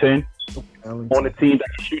Ellington on the team that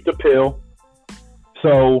can shoot the pill.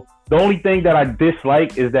 So the only thing that I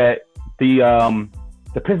dislike is that the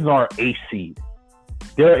Pistons are an 8th seed.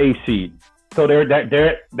 They're an 8th seed. So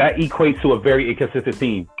that equates to a very inconsistent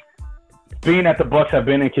team. Being that the Bucks have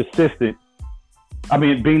been inconsistent,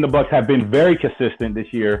 being the Bucks have been very consistent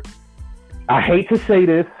this year, I hate to say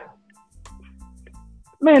this.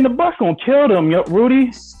 Man, the Bucks gonna kill them, yo,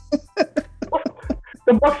 Rudy.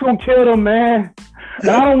 The Bucks gonna kill them, man. And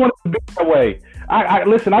I don't want it to be that way.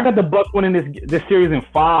 Listen, I got the Bucks winning this series in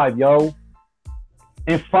 5, yo.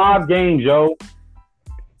 In 5 games, yo.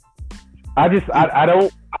 I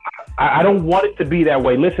don't want it to be that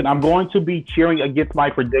way. Listen, I'm going to be cheering against my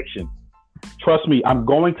prediction. Trust me, I'm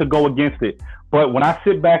going to go against it. But when I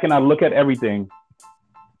sit back and I look at everything,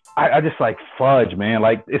 I just like fudge, man.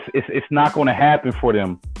 Like it's not going to happen for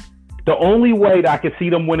them. The only way that I can see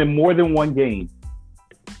them winning more than one game,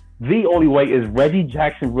 the only way is Reggie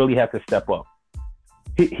Jackson really has to step up.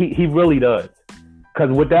 He really does.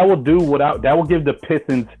 Because what that will do, that will give the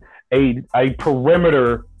Pistons a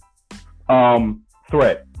perimeter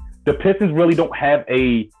threat. The Pistons really don't have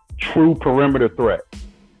a true perimeter threat.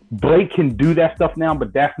 Blake can do that stuff now,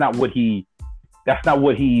 but that's not his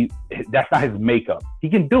makeup. He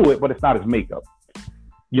can do it, but it's not his makeup.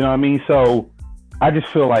 You know what I mean? So I just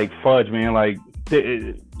feel like fudge, man. Like,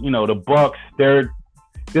 the Bucks,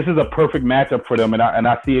 this is a perfect matchup for them, and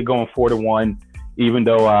I see it going 4-1. Even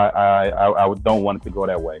though I don't want it to go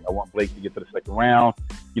that way. I want Blake to get to the second round,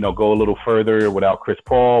 go a little further without Chris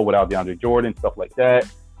Paul, without DeAndre Jordan, stuff like that.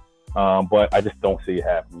 But I just don't see it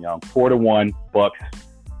happening. 4-1 Bucks,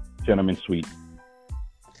 gentlemen sweep.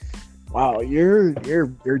 Wow, you're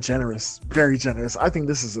generous, very generous. I think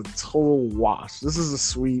this is a total wash. This is a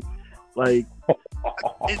sweep. Like,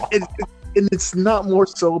 and it's not more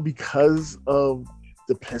so because of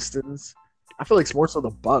the Pistons. I feel like it's more so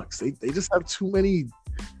the Bucks. They just have too many.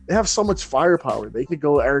 They have so much firepower. They could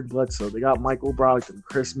go Eric Bledsoe. They got Michael Brogdon,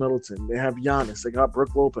 Chris Middleton. They have Giannis. They got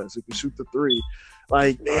Brook Lopez who can shoot the 3.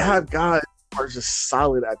 Like, they have guys who are just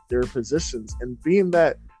solid at their positions. And being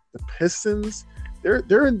that the Pistons,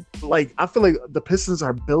 they're in, like, I feel like the Pistons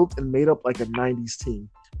are built and made up like a 90s team.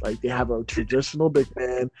 Like, they have a traditional big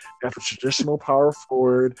man. They have a traditional power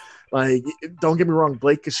forward. Like, don't get me wrong,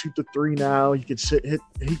 Blake can shoot the 3 now. He can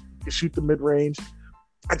shoot the mid range.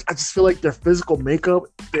 I just feel like their physical makeup,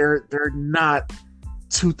 they're not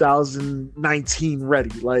 2019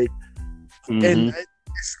 ready. Like, and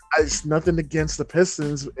it's nothing against the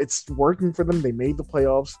Pistons. It's working for them. They made the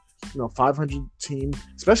playoffs. 500 team,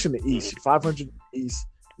 especially in the East. 500 in the East.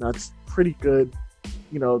 That's pretty good.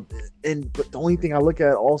 But the only thing I look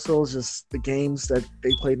at also is just the games that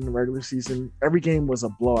they played in the regular season. Every game was a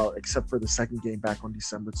blowout except for the second game back on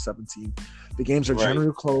December 17th. The games are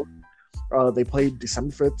generally close. They played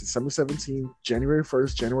December 5th, December 17th, January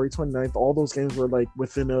 1st, January 29th. All those games were like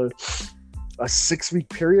within a 6-week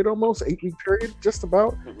period, almost 8-week period, just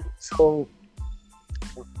about. So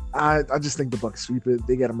I just think the Bucks sweep it.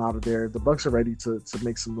 They get them out of there. The Bucks are ready to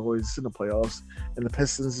make some noise in the playoffs, and the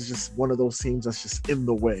Pistons is just one of those teams that's just in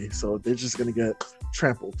the way. So they're just gonna get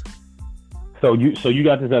trampled. So you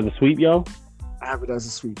got this as a sweep, yo? I have it as a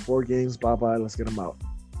sweep. 4 games. Bye bye. Let's get them out.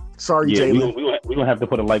 Sorry, yeah, Jalen. We gonna have to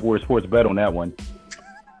put a like word sports bet on that one.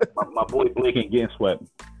 my boy Blake ain't getting swept.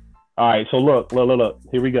 All right, so look.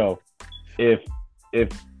 Here we go. If the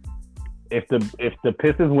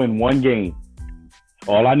Pistons win one game,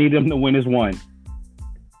 all I need them to win is one.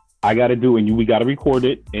 I got to do, and we got to record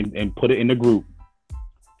it and put it in the group.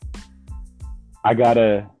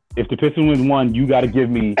 If the Pistons win one, you got to give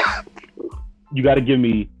me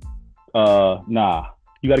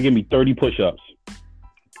 30 push-ups.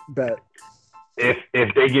 Bet.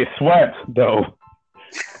 If they get swept, though,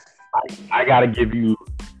 I got to give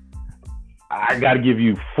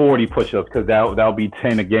you 40 push-ups because that'll be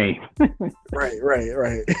 10 a game.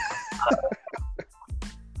 Right.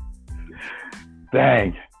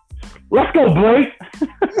 Dang. Let's go, Blake.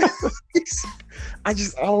 I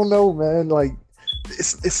don't know, man. Like,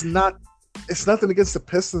 it's nothing against the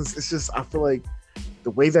Pistons. It's just I feel like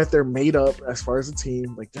the way that they're made up as far as a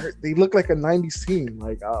team, like they look like a '90s team.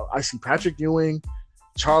 Like I see Patrick Ewing,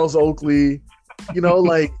 Charles Oakley,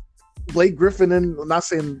 like Blake Griffin. And I'm not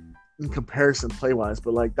saying in comparison play wise,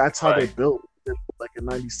 but like that's how they're built. They're like a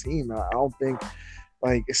 '90s team. I don't think.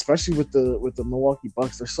 Like, especially with the Milwaukee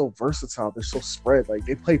Bucks, they're so versatile. They're so spread. Like,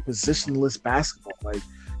 they play positionless basketball. Like,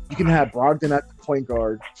 you can have Brogdon at the point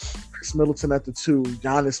guard, Chris Middleton at the 2,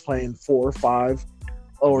 Giannis playing 4 or 5,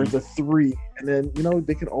 or the 3. And then,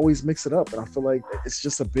 they can always mix it up. And I feel like it's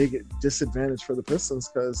just a big disadvantage for the Pistons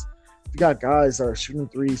because you got guys that are shooting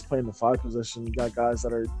threes, playing the 5 position. You got guys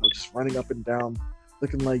that are just running up and down,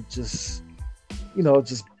 looking like just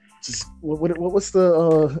what's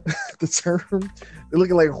the the term? They're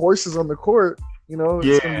looking like horses on the court.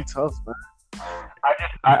 It's gonna be tough, man.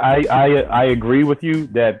 I agree with you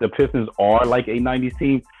that the Pistons are like a '90s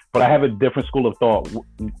team, but I have a different school of thought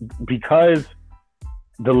because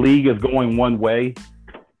the league is going one way.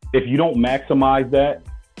 If you don't maximize that,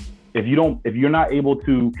 if you're not able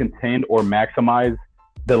to contend or maximize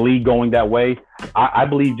the league going that way, I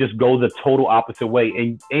believe just go the total opposite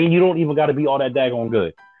way, and you don't even got to be all that daggone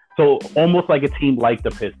good. So almost like a team like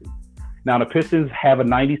the Pistons. Now the Pistons have a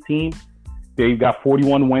 '90s team. They've got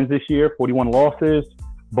 41 wins this year, 41 losses,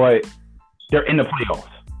 but they're in the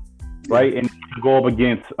playoffs, right? And you go up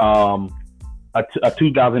against a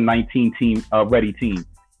 2019 team, ready team.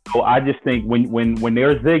 So I just think when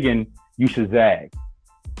they're zigging, you should zag.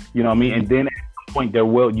 You know what I mean? And then at some point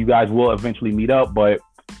you guys will eventually meet up. But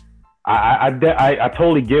I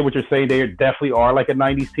totally get what you're saying. They definitely are like a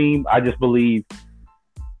 '90s team. I just believe.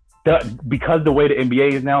 Because the way the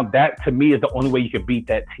NBA is now, that to me is the only way you can beat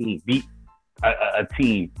that team, beat a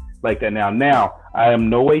team like that now. Now, I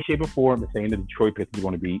am no way, shape, or form saying the Detroit Pistons are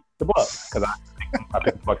going to beat the Bucks because I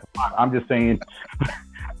picked the Bucks. I'm just saying,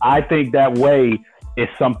 I think that way is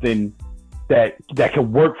something that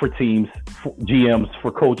can work for teams, for GMs,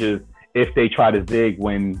 for coaches if they try to zig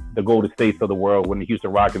when the Golden States of the world, when the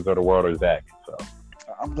Houston Rockets of the world are zagging. So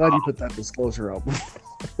I'm glad you put that disclosure out.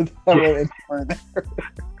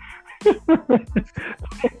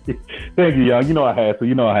 Thank you, Young. I had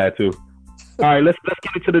to. All right, let's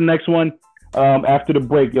get into the next one. After the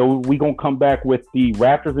break, we gonna come back with the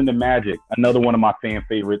Raptors and the Magic, another one of my fan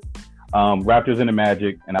favorites. Raptors and the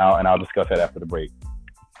Magic, and I'll discuss that after the break.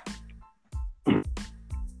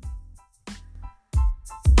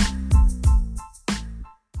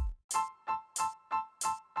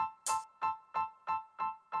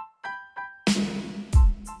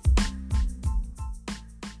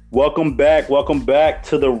 Welcome back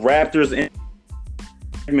to the Raptors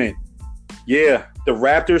segment. Yeah, the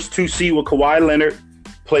Raptors 2 seed with Kawhi Leonard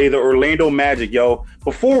play the Orlando Magic, yo.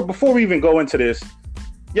 Before we even go into this,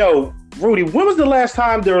 yo, Rudy, when was the last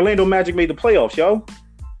time the Orlando Magic made the playoffs, yo?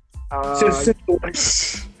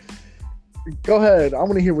 Go ahead. I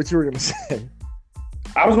want to hear what you were going to say.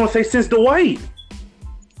 I was going to say since Dwight.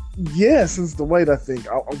 Yeah, since Dwight, I think.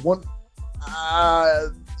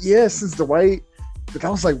 Since Dwight. But that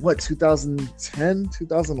was like, what, 2010,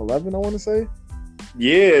 2011, I want to say?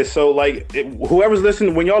 Yeah, so like whoever's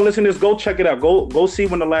listening, when y'all listen to this, go check it out. Go see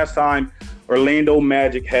when the last time Orlando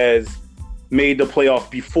Magic has made the playoff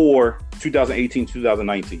before 2018,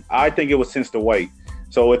 2019. I think it was since the White.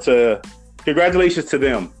 So it's a congratulations to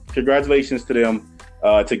them. Congratulations to them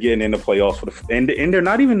to getting in the playoffs for and they're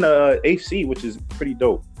not even the AFC, which is pretty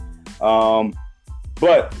dope.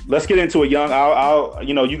 But let's get into it, Young. I'll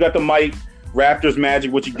you got the mic. Raptors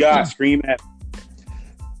Magic. What you got? Scream at.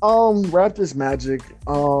 Raptors Magic.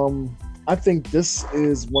 I think this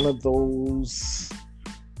is one of those.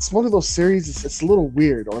 It's one of those series. It's a little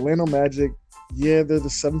weird. Orlando Magic. Yeah, they're the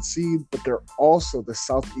 7th seed, but they're also the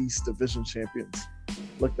Southeast Division champions.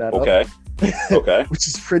 Look that up. Okay. Which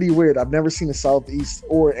is pretty weird. I've never seen a Southeast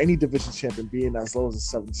or any division champion being as low as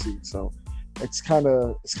a 7th seed. So it's kind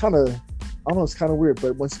of I don't know, it's kind of weird.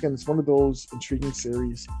 But once again, it's one of those intriguing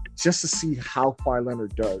series just to see how Kawhi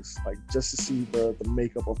Leonard does. Like, just to see the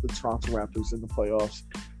makeup of the Toronto Raptors in the playoffs.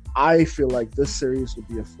 I feel like this series would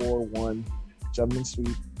be a 4-1 gentleman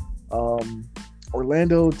sweep.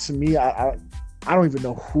 Orlando, to me, I don't even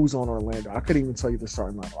know who's on Orlando. I couldn't even tell you the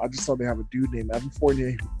starting lineup. I just saw they have a dude named Evan Fournier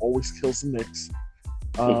who always kills the Knicks.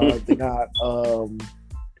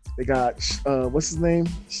 They got what's his name?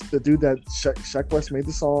 The dude that Shaq West made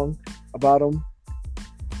the song about him.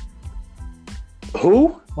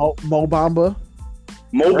 Who? Mo Bamba.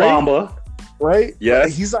 Mo Bamba. Right?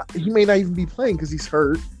 Yes. He may not even be playing because he's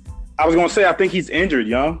hurt. I was gonna say I think he's injured,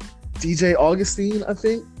 Young. DJ Augustine, I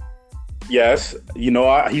think. Yes,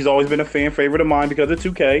 he's always been a fan favorite of mine because of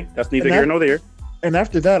 2K. That's neither here nor there. And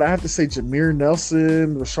after that, I have to say Jameer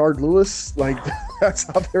Nelson, Rashard Lewis. Like, that's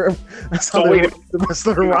how the rest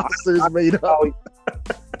of the roster is made up.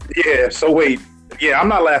 Yeah. So wait. Yeah, I'm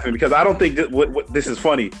not laughing because I don't think this is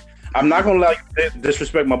funny. I'm not gonna allow you to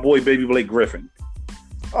disrespect my boy, baby Blake Griffin.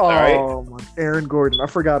 Oh, my Aaron Gordon. I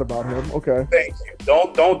forgot about him. Okay. Thank you.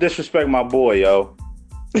 Don't disrespect my boy, yo.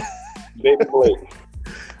 Baby Blake.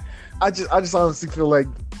 I just honestly feel like,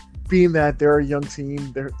 being that they're a young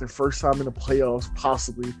team, their first time in the playoffs,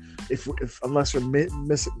 possibly, if unless you're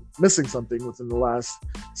missing something within the last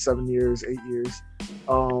 7 years, 8 years.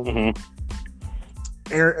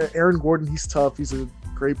 Aaron Gordon, he's tough. He's a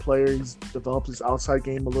great player. He's developed his outside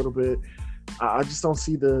game a little bit. I just don't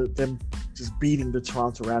see them just beating the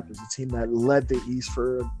Toronto Raptors, a team that led the East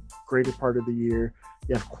for a greater part of the year.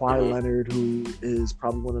 You have Kawhi Leonard, who is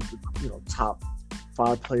probably one of the top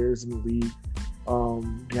 5 players in the league.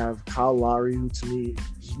 You have Kyle Lowry, who to me,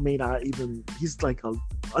 he's like an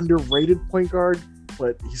underrated point guard,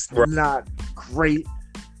 but he's not great,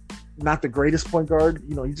 not the greatest point guard.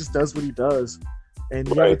 He just does what he does. And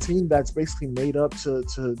you have a team that's basically made up to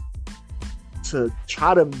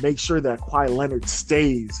try to make sure that Kawhi Leonard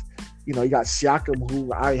stays. You got Siakam,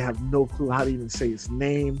 who I have no clue how to even say his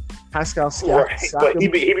name. Pascal Siakam. Right. But he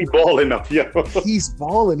be balling up, yo. He's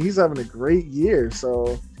balling. He's having a great year.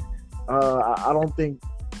 So I don't think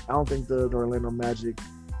the Orlando Magic.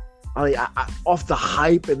 Off the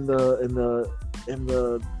hype and the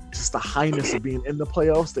just the highness of being in the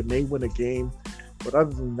playoffs, they may win a game. But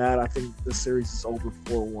other than that, I think the series is over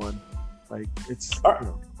 4-1. Like, it's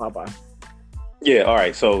bye-bye. Yeah. All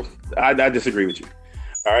right. So I disagree with you.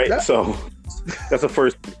 All right, so that's the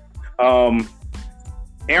first. Aaron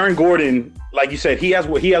Gordon, like you said, he has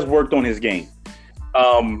worked on his game,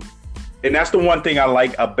 and that's the one thing I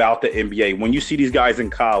like about the NBA. When you see these guys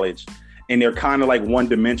in college, and they're kind of like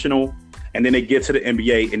one-dimensional, and then they get to the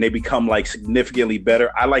NBA and they become like significantly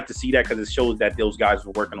better. I like to see that because it shows that those guys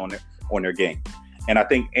were working on their game, and I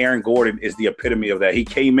think Aaron Gordon is the epitome of that. He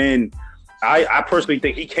came in. I personally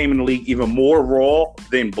think he came in the league even more raw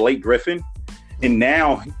than Blake Griffin. And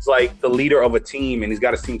now he's like the leader of a team, and he's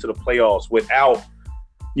got his team to the playoffs without,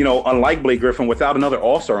 unlike Blake Griffin, without another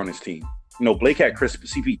all-star on his team. Blake had Chris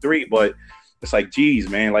CP3, but it's like, geez,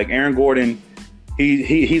 man, like Aaron Gordon,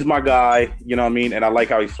 he's my guy, you know what I mean? And I like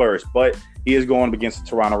how he flourished, but he is going against the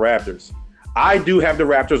Toronto Raptors. I do have the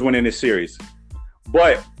Raptors winning this series,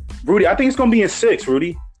 but Rudy, I think it's going to be in 6,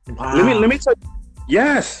 Rudy. Wow. Let me tell you,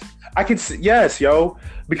 yes, I can see, yes, yo,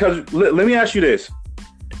 because let me ask you this.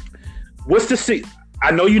 What's the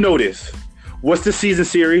I know you know this. What's the season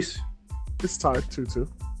series? It's tied 2-2.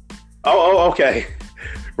 Oh, okay.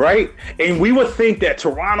 Right? And we would think that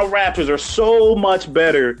Toronto Raptors are so much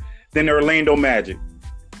better than the Orlando Magic.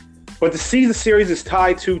 But the season series is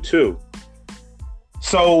tied 2-2.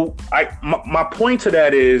 So my point to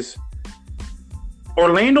that is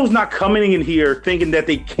Orlando's not coming in here thinking that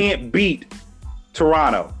they can't beat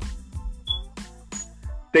Toronto.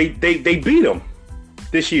 They beat them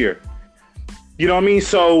this year. You know what I mean?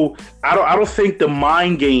 So I don't think the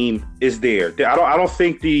mind game is there. I don't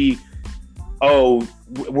think we're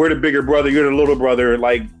the bigger brother, you're the little brother.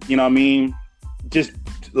 Like, you know what I mean? Just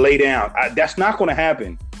lay down. That's not going to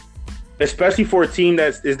happen. especially for a team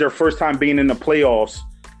that is their first time being in the playoffs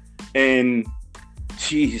in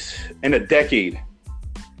a decade.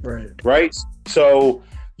 Right. So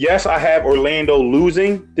yes, I have Orlando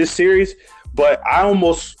losing this series, but I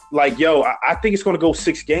almost like, I think it's going to go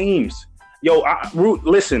 6 games.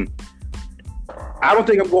 Listen, I don't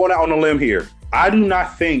think I'm going out on a limb here. I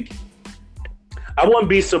wouldn't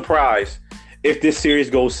be surprised if this series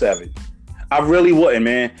goes 7. I really wouldn't,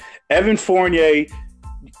 man. Evan Fournier,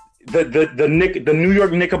 the New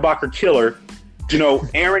York Knickerbocker killer,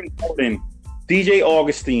 Aaron Gordon, DJ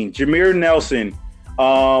Augustine, Jameer Nelson.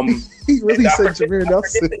 He really said Jameer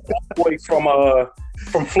Nelson. Boy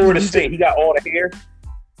from Florida State. He got all the hair.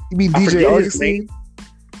 You mean DJ Augustine?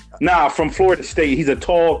 Nah, from Florida State. He's the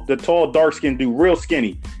tall, dark-skinned dude, real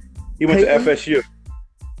skinny. He went to FSU.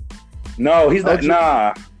 No, he's not.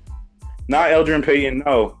 Nah, not Eldrin Payton.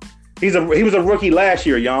 No, he was a rookie last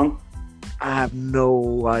year, young. I have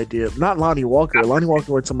no idea. Not Lonnie Walker. Lonnie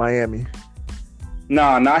Walker went to Miami.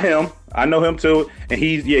 Nah, not him. I know him too, and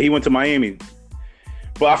he went to Miami.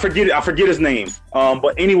 But I forget his name.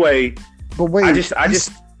 But anyway. But wait, I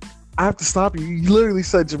have to stop you. You literally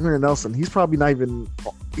said Jameer Nelson. He's probably not even.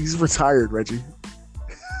 He's retired, Reggie.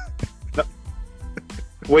 No.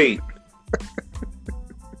 Wait.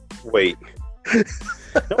 No,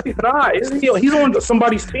 he's not. Isn't he? He's on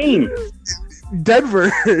somebody's team.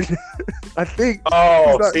 Denver, I think.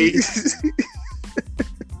 Oh, see.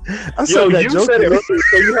 I said that you said it earlier,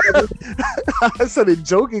 so I said it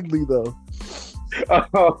jokingly, though.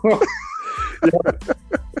 Oh.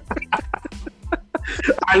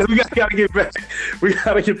 All right, we gotta get back.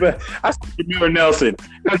 I said Jameer Nelson.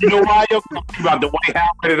 Because you know why? You're talking about Dwight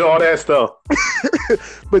Howard and all that stuff.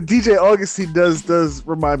 But DJ Augustine does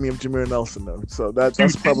remind me of Jameer Nelson, though. So that's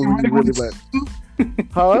probably what you really meant.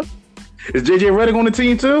 Huh? Is JJ Redick on the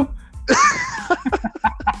team too?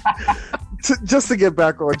 Just to get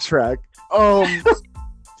back on track, I'm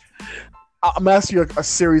asking you a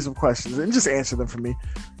series of questions and just answer them for me.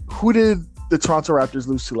 Who did the Toronto Raptors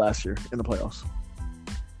lose to last year in the playoffs?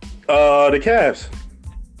 The Cavs.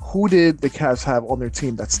 Who did the Cavs have on their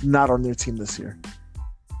team that's not on their team this year?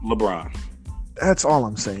 LeBron. That's all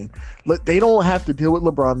I'm saying. Look, they don't have to deal with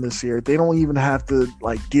LeBron this year. They don't even have to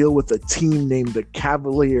deal with a team named the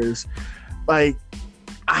Cavaliers. I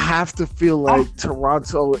have to feel like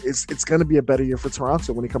Toronto it's going to be a better year for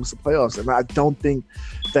Toronto when it comes to playoffs, and I don't think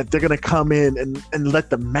that they're going to come in and let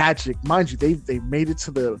the Magic, mind you, they made it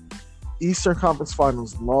to the Eastern Conference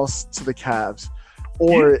Finals, lost to the Cavs,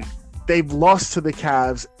 or they've lost to the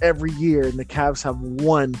Cavs every year, and the Cavs have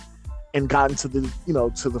won and gotten to the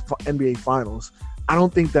to the NBA Finals. I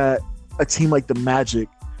don't think that a team like the Magic,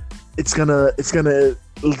 it's gonna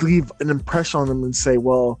leave an impression on them and say,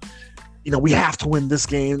 well, we have to win this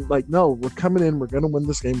game. No, we're coming in, we're gonna win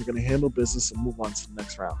this game, we're gonna handle business and move on to the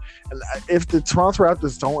next round. And if the Toronto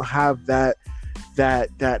Raptors don't have that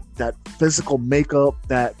physical makeup,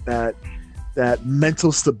 that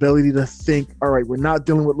mental stability to think, all right, we're not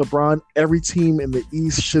dealing with LeBron. Every team in the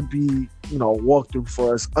East should be, a walkthrough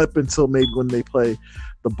for us up until maybe when they play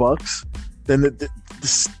the Bucks. Then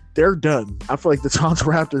they're done. I feel like the Toronto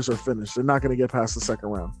Raptors are finished. They're not going to get past the second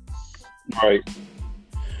round. All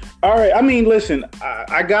right. I mean, listen,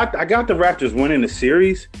 I got the Raptors winning the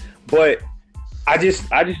series, but I just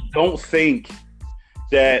don't think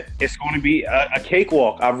that it's going to be a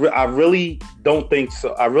cakewalk. I really don't think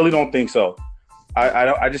so.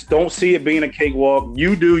 I just don't see it being a cakewalk.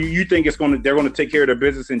 You do. You think they're going to take care of their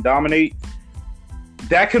business and dominate.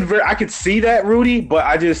 I could see that, Rudy, but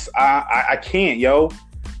I can't, yo.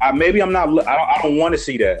 Maybe I'm not. I don't want to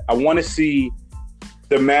see that. I want to see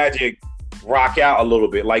the Magic rock out a little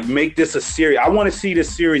bit. Make this a series. I want to see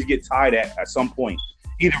this series get tied at some point.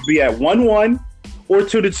 Either be at 1-1 or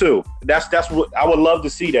 2-2. That's what I would love to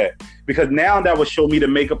see, that, because now that would show me the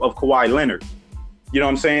makeup of Kawhi Leonard. You know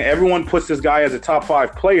what I'm saying? Everyone puts this guy as a top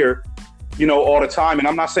 5 player, all the time, and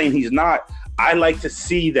I'm not saying he's not. I like to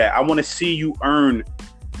see that. I want to see you earn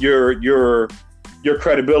your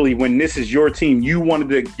credibility when this is your team. You wanted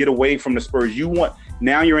to get away from the Spurs.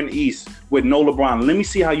 Now you're in the East with no LeBron. Let me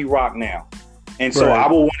see how you rock now. And so I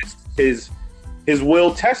will want his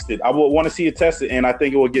will tested. I will want to see it tested, and I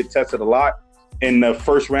think it will get tested a lot in the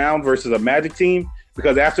first round versus a Magic team,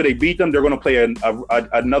 because after they beat them, they're going to play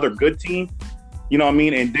another good team. You know what I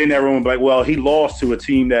mean? And then everyone will be like, well, he lost to a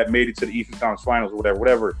team that made it to the Eastern Conference Finals or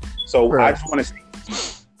whatever. So I just want to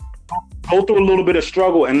go through a little bit of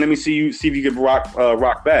struggle, and let me see if you can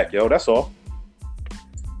rock back, yo. That's all.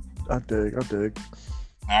 I dig. All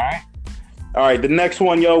right. The next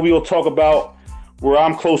one, yo, we will talk about where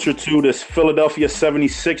I'm closer to this Philadelphia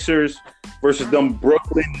 76ers versus them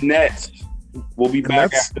Brooklyn Nets. We'll be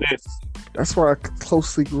back after this. That's where I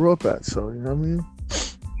closely grew up at. So, you know what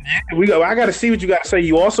I mean? Yeah, I got to see what you got to say.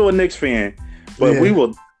 You also a Knicks fan, but we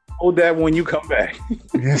will hold that when you come back.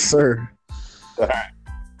 Yes, sir. All right.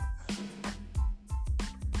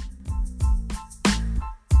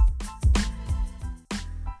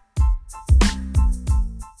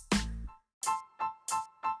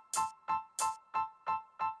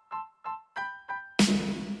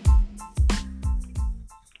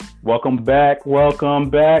 Welcome back to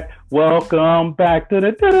the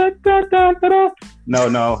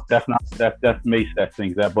No, that's Mace that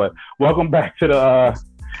sings that, but welcome back to the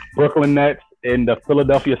Brooklyn Nets and the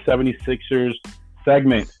Philadelphia 76ers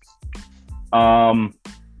segment.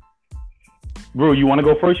 Brew, you want to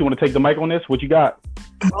go first? You want to take the mic on this? What you got?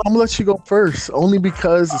 I'm gonna let you go first, only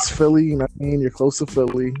because it's Philly. You know what I mean? You're close to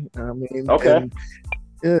Philly. You know what I mean? Okay.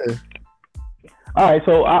 Yeah. All right,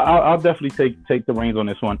 so I'll definitely take the reins on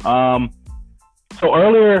this one. So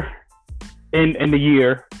earlier in the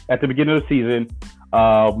year, at the beginning of the season,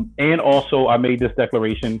 and also I made this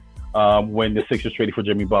declaration when the Sixers traded for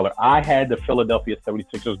Jimmy Butler. I had the Philadelphia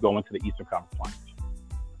 76ers going to the Eastern Conference Finals.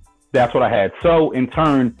 That's what I had. So in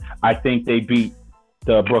turn, I think they beat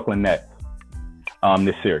the Brooklyn Nets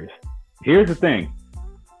this series. Here's the thing.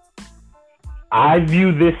 I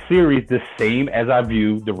view this series the same as I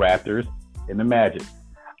view the Raptors and the Magic.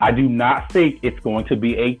 I do not think it's going to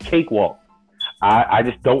be a cakewalk. I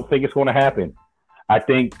just don't think it's going to happen. I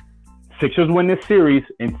think Sixers win this series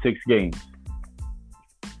in 6 games.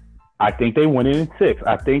 I think they win it in 6.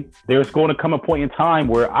 I think there's going to come a point in time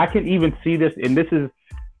where I can even see this, and this is,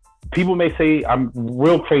 people may say I'm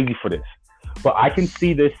real crazy for this, but I can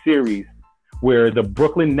see this series where the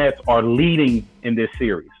Brooklyn Nets are leading in this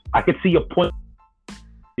series. I could see a point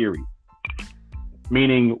series.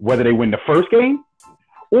 Meaning whether they win the first game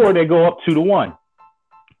or they go up 2-1.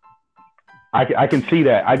 I can see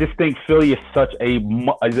that. I just think Philly is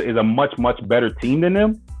is a much better team than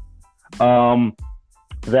them.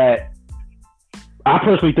 That I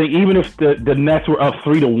personally think even if the Nets were up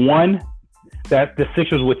 3-1, that the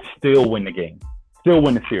Sixers would still win the game, still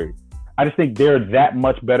win the series. I just think they're that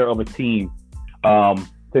much better of a team than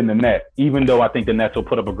the Nets. Even though I think the Nets will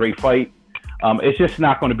put up a great fight, it's just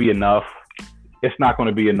not going to be enough. It's not going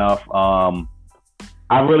to be enough.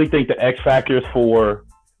 I really think the X factors for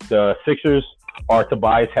the Sixers are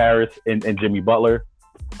Tobias Harris and Jimmy Butler.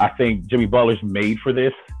 I think Jimmy Butler's made for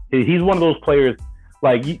this. He's one of those players.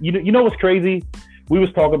 Like you know what's crazy? We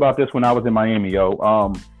was talking about this when I was in Miami,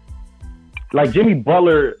 yo. Like Jimmy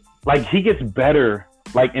Butler, like he gets better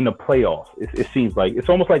like in the playoffs. It seems like it's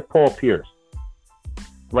almost like Paul Pierce,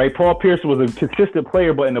 right? Paul Pierce was a consistent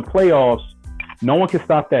player, but in the playoffs, no one can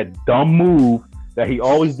stop that dumb move that he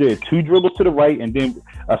always did. 2 dribbles to the right and then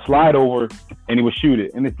a slide over and he would shoot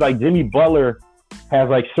it. And it's like Jimmy Butler has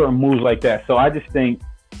like certain moves like that. So I just think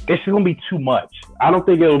it's going to be too much. I don't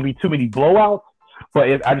think it'll be too many blowouts, but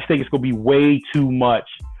I just think it's going to be way too much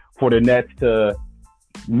for the Nets to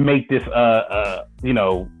make this,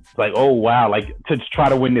 like, oh, wow, like to try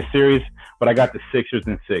to win this series. But I got the Sixers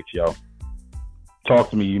in 6, yo. Talk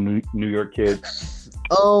to me, you New York kids.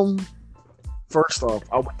 First off,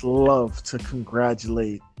 I would love to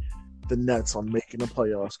congratulate the Nets on making the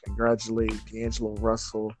playoffs. Congratulate D'Angelo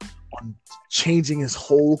Russell on changing his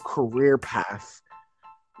whole career path.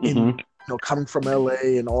 Coming from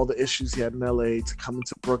LA and all the issues he had in LA to coming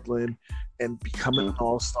to Brooklyn and becoming an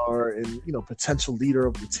all-star and, potential leader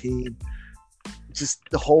of the team. Just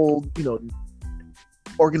the whole,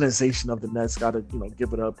 organization of the Nets got to,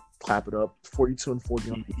 give it up, clap it up.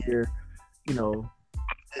 42-40 on the year.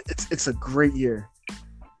 It's a great year,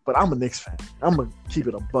 but I'm a Knicks fan. I'm gonna keep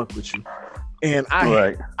it a buck with you, and I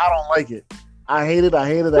don't like it. I hate it.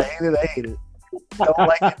 I don't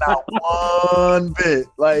like it not one bit.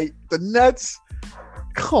 Like the Nets,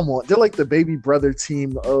 come on, they're like the baby brother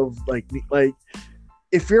team of like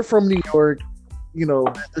if you're from New York,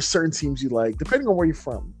 there's certain teams you like depending on where you're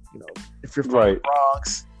from. If you're from the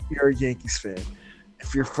Bronx, you're a Yankees fan.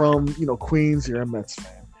 If you're from Queens, you're a Mets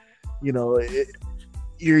fan.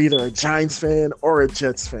 You're either a Giants fan or a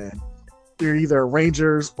Jets fan. You're either a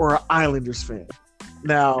Rangers or an Islanders fan.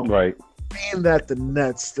 Now, being that the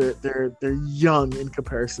Nets, they're young in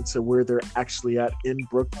comparison to where they're actually at in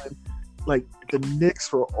Brooklyn. Like the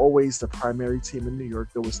Knicks were always the primary team in New York.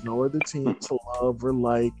 There was no other team to love or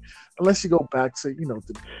like, unless you go back to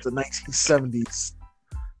the 1970s,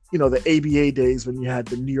 the ABA days when you had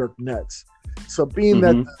the New York Nets. So being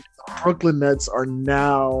that the Brooklyn Nets are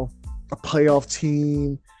now a playoff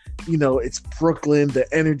team it's Brooklyn. The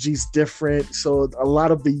energy's different. So a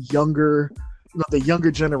lot of the younger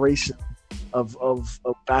generation of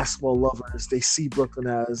basketball lovers, they see Brooklyn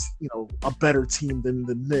as, a better team than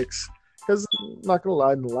the Knicks. Because I'm not gonna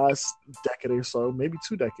lie, in the last decade or so, maybe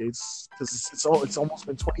 2 decades, because it's almost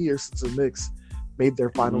been 20 years since the Knicks made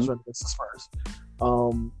their finals run against the Spurs.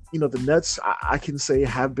 The Nets, I can say,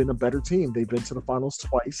 have been a better team. They've been to the finals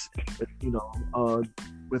twice,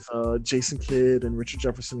 with Jason Kidd and Richard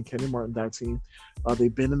Jefferson and Kenny Martin, that team.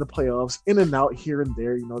 They've been in the playoffs, in and out here and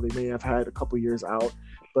there. They may have had a couple years out,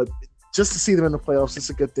 but just to see them in the playoffs, it's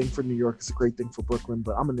a good thing for New York. It's a great thing for Brooklyn,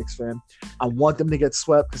 but I'm a Knicks fan. I want them to get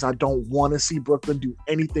swept because I don't want to see Brooklyn do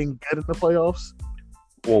anything good in the playoffs.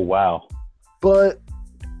 Oh, wow. But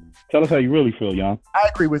tell us how you really feel, Jan. I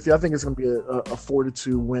agree with you. I think it's going to be a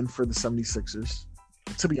 4-2 win for the 76ers,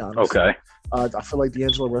 to be honest. Okay. I feel like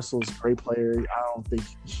D'Angelo Russell is a great player. I don't think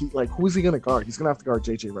who's he going to guard? He's going to have to guard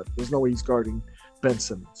JJ Redick. There's no way he's guarding Ben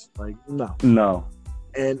Simmons. No.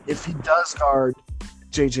 And if he does guard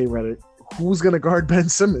JJ Redick, who's going to guard Ben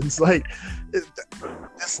Simmons? This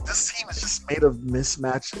team is just made of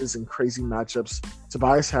mismatches and crazy matchups.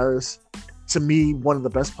 Tobias Harris, to me, one of the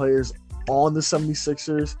best players on the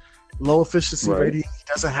 76ers. Low efficiency rating. He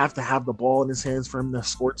doesn't have to have the ball in his hands for him to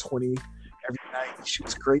score 20 every night. He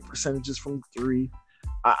shoots great percentages from 3.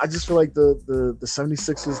 I just feel like the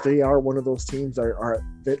 76ers, they are one of those teams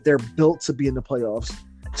they're built to be in the playoffs.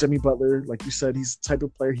 Jimmy Butler, like you said, he's the type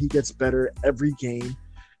of player, he gets better every game.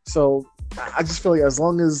 So I just feel like as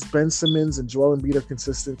long as Ben Simmons and Joel Embiid are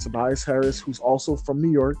consistent, Tobias Harris, who's also from New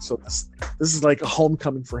York, so this is like a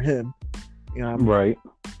homecoming for him. Right.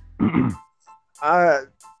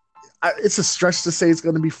 It's a stretch to say it's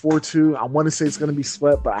going to be 4-2. I want to say it's going to be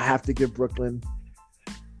swept, but I have to give Brooklyn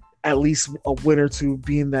at least a win or two,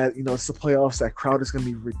 being that, it's the playoffs. That crowd is going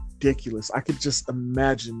to be ridiculous. I could just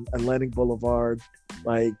imagine Atlantic Boulevard,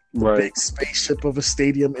 the big spaceship of a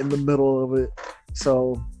stadium in the middle of it.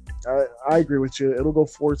 So I agree with you. It'll go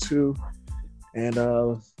 4-2,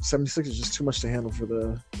 and 76 is just too much to handle for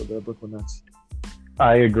the Brooklyn Nets.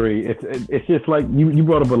 I agree. It's just like you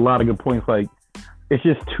brought up a lot of good points. Like, it's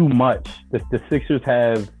just too much. The Sixers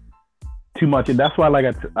have too much, and that's why,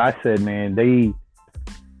 like I said, man, they,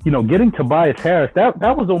 getting Tobias Harris, that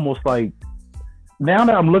was almost like, now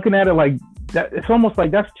that I'm looking at it like that, it's almost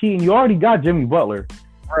like that's cheating. You already got Jimmy Butler,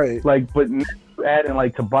 right? But now you're adding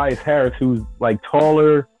like Tobias Harris, who's like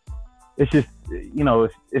taller. It's just,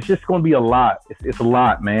 it's just going to be a lot. It's a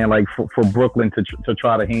lot, man. Like for Brooklyn to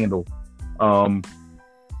try to handle.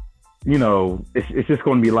 It's just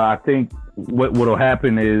going to be a lot. I think what'll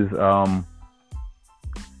happen is,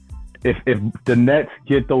 if the Nets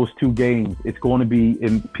get those 2 games, it's going to be,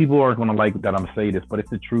 and people aren't going to like that I'm saying this, but it's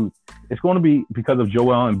the truth. It's going to be because of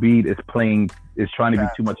Joel Embiid is trying to be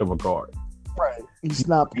too much of a guard. Right. He's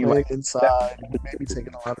not playing inside, maybe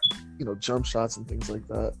taking a lot of, jump shots and things like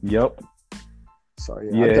that. Yep. Sorry.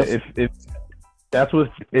 Yeah. If this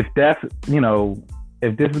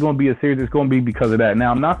is going to be a series, it's going to be because of that. Now,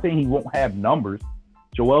 I'm not saying he won't have numbers.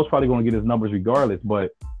 Joel's probably going to get his numbers regardless, but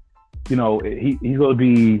he's going to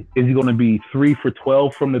be. Is he going to be 3 for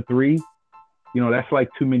 12 from the 3? That's like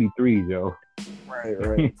too many threes, yo.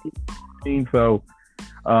 Right. So,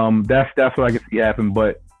 that's what I can see happen.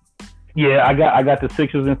 But yeah, I got the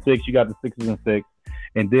Sixers in 6. You got the Sixers in 6,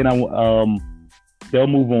 and then they'll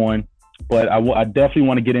move on. But I definitely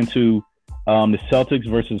want to get into the Celtics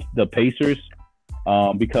versus the Pacers.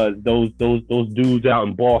 Because those dudes out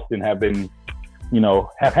in Boston have been,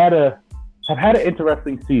 have had an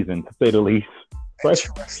interesting season, to say the least.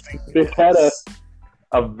 They've had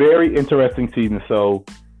a very interesting season. So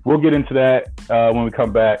we'll get into that when we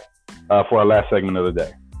come back for our last segment of the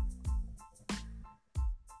day.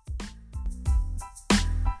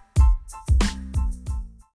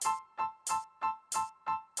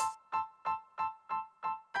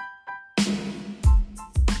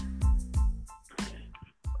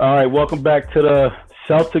 All right, welcome back to the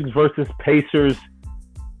Celtics versus Pacers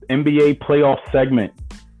NBA playoff segment.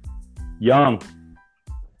 Young,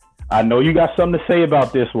 I know you got something to say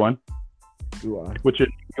about this one. Do I? With your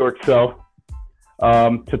New York self.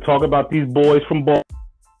 To talk about these boys from Boston.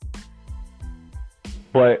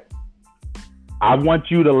 But I want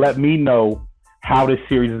you to let me know how this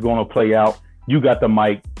series is going to play out. You got the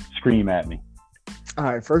mic. Scream at me. All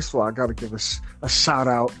right, first of all, I got to give a shout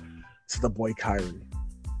out to the boy Kyrie.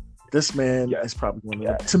 This man is probably one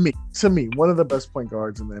of the, to me, one of the best point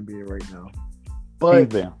guards in the NBA right now.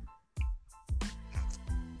 But the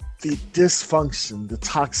dysfunction, the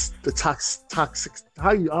toxic,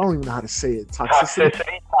 I don't even know how to say it.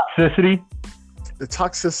 Toxicity. The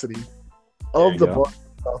toxicity of the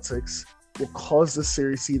Celtics will cause this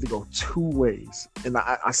series to either go two ways. And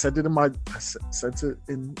I said it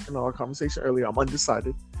in our conversation earlier. I'm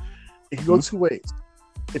undecided. It can go two ways.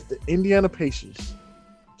 If the Indiana Pacers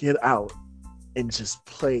get out and just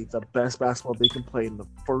play the best basketball they can play in the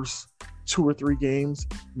first 2 or 3 games,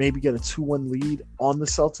 maybe get a 2-1 lead on the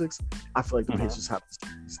Celtics, I feel like the Pacers have the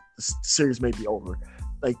series. The series may be over.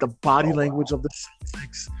 Like the body language of the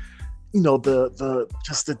Celtics, the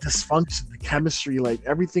just the dysfunction, the chemistry, like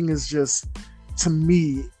everything is just, to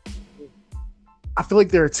me, I feel like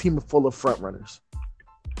they're a team full of front runners.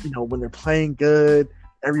 When they're playing good,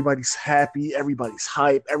 everybody's happy, everybody's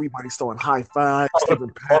hype, everybody's throwing high fives,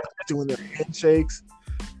 giving pats, doing their handshakes.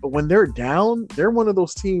 But when they're down, they're one of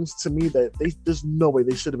those teams to me that there's no way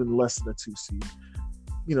they should have been less than a 2 seed.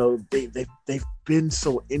 They've been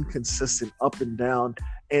so inconsistent up and down,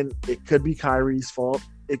 and it could be Kyrie's fault.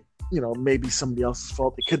 It maybe somebody else's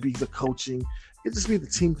fault. It could be the coaching. It could just be the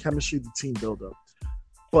team chemistry, the team buildup.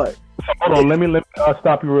 But hold on, let me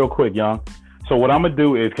stop you real quick, Young. So what I'm gonna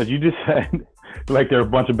do is, because you just said like they're a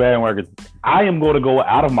bunch of bandwagons, I am going to go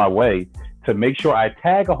out of my way to make sure I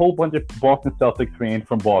tag a whole bunch of Boston Celtics fans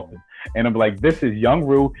from Boston, and I'm like, this is Young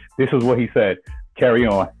Rue. This is what he said. Carry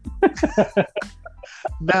on.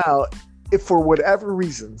 Now, if for whatever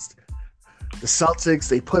reasons the Celtics,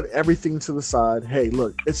 they put everything to the side, hey,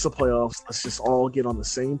 look, it's the playoffs, let's just all get on the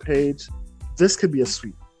same page, this could be a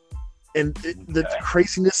sweep. And the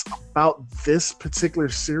craziness about this particular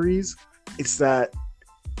series is that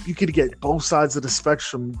you could get both sides of the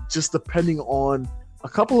spectrum just depending on a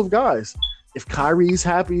couple of guys. If Kyrie's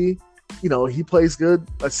happy, he plays good,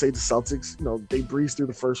 let's say the Celtics, they breeze through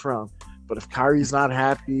the first round. But if Kyrie's not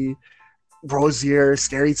happy, Rozier,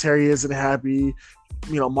 Scary Terry isn't happy,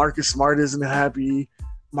 Marcus Smart isn't happy,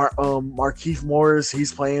 Markieff Morris,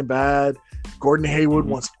 he's playing bad, Gordon Hayward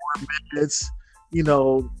wants more minutes,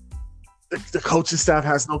 the coaching staff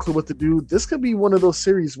has no clue what to do. This could be one of those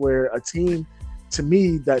series where a team, to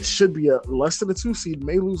me, that should be a less than a 2 seed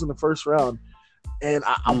may lose in the first round. And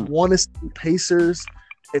I want to see Pacers,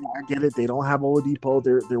 and I get it, they don't have Oladipo.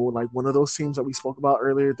 They're like one of those teams that we spoke about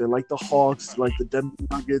earlier. They're like the Hawks, like the Denver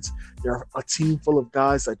Nuggets. They're a team full of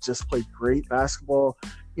guys that just play great basketball.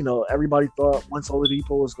 Everybody thought once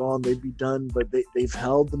Oladipo was gone, they'd be done, but they've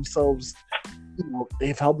held themselves.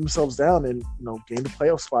 They've held themselves down and gained a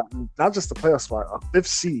playoff spot. And not just a playoff spot, a 5th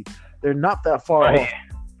seed. They're not that far off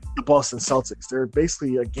the Boston Celtics. They're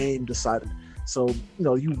basically a game decided. So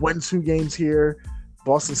you win 2 games here,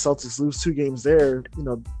 Boston Celtics lose 2 games there.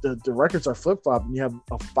 The records are flip flop, and you have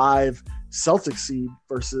a 5 Celtics seed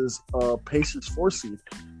versus a Pacers 4 seed.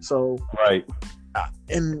 So right.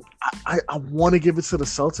 And I want to give it to the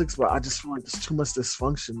Celtics, but I just feel like there's too much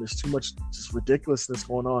dysfunction. There's too much just ridiculousness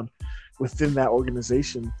going on within that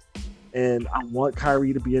organization. And I want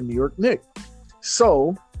Kyrie to be a New York Knick.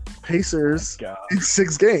 So, Pacers in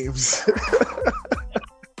 6 games.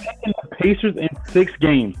 Pacers in 6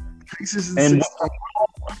 games. Pacers in and 6 games.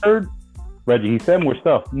 I heard, Reggie, he said more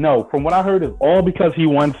stuff. No, from what I heard, is all because he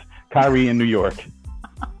wants Kyrie in New York.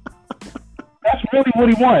 That's really what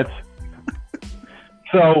he wants.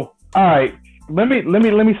 So, all right, let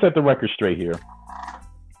me set the record straight here.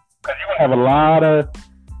 Because you're gonna have a lot of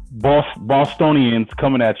Bostonians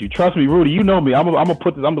coming at you. Trust me, Rudy, you know me. I'm gonna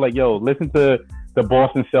put this. I'm gonna be like, yo, listen to the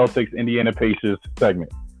Boston Celtics, Indiana Pacers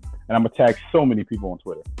segment, and I'm gonna tag so many people on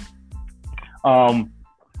Twitter.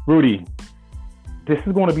 Rudy, this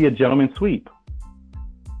is going to be a gentleman's sweep.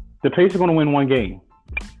 The Pacers are going to win 1 game.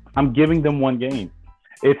 I'm giving them 1 game.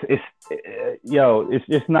 It's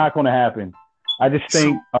not going to happen. I just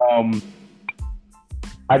think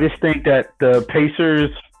that the Pacers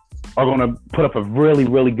are going to put up a really,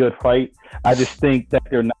 really good fight. I just think that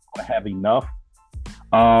they're not going to have enough.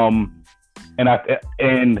 And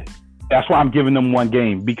that's why I'm giving them 1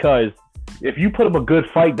 game, because if you put up a good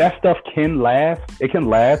fight, that stuff can last. It can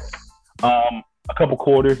last a couple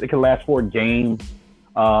quarters. It can last for a game,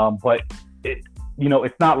 but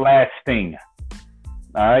it's not lasting.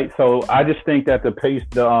 All right, so I just think that the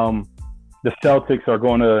Celtics are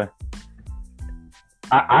going to.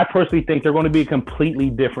 I personally think they're going to be a completely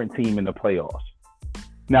different team in the playoffs.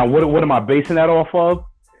 Now, what am I basing that off of?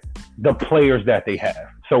 The players that they have.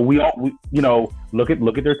 So we look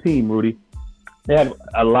at their team, Rudy. They have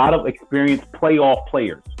a lot of experienced playoff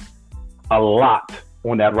players, a lot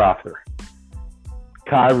on that roster.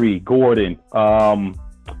 Kyrie, Gordon, Al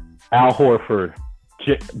Horford,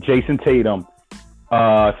 Jason Tatum,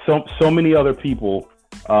 so many other people.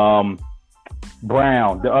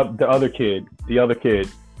 Brown, the other kid.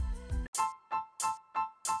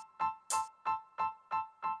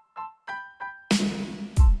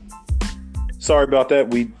 sorry about that.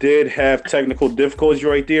 We did have technical difficulties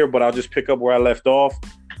right there, but I'll just pick up where I left off.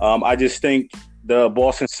 I just think the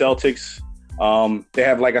Boston Celtics, they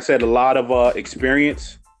have, like I said, a lot of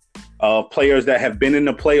experience of players that have been in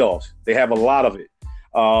the playoffs. They have a lot of it.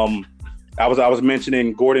 I was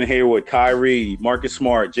mentioning Gordon Hayward, Kyrie, Marcus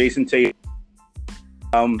Smart, Jason Tatum.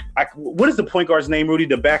 What is the point guard's name, Rudy?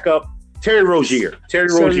 The backup? Terry Rozier. Terry.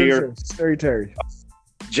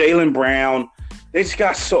 Jaylen Brown. They just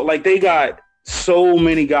got they got so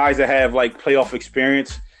many guys that have like playoff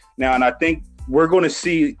experience now, and I think we're going to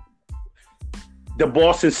see the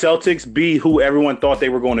Boston Celtics be who everyone thought they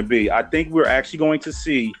were going to be. I think we're actually going to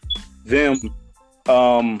see them,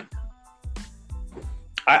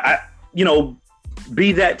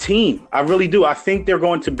 be that team. I really do. I think they're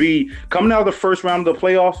going to be coming out of the first round of the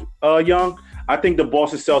playoffs, Young. I think the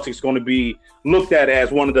Boston Celtics are going to be looked at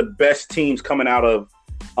as one of the best teams coming out of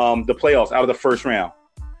the playoffs, out of the first round.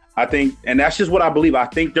 I think, and that's just what I believe. I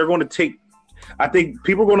think they're going to I think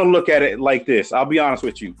people are going to look at it like this. I'll be honest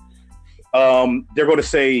with you. They're going to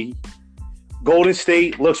say Golden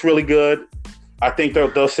State looks really good. I think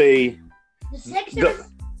they'll say the Sixers.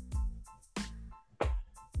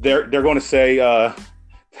 They're going to say,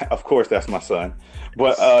 of course, that's my son,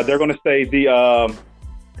 but they're going to say the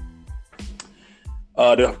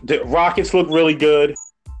Rockets look really good.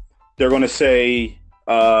 They're going to say,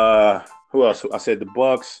 who else? I said the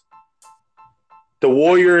Bucks, the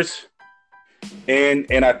Warriors, and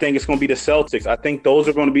I think it's going to be the Celtics. I think those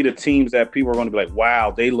are going to be the teams that people are going to be like, wow,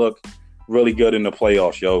 they look really good in the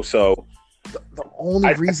playoffs, yo. So the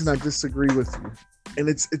only reason I disagree with you, and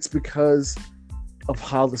it's because of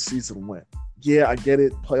how the season went. Yeah, I get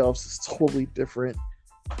it. Playoffs is totally different,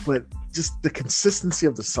 but just the consistency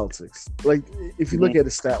of the Celtics. Like, if you look at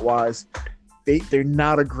it stat wise, they're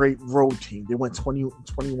not a great road team. They went 21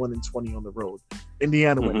 and 20 on the road.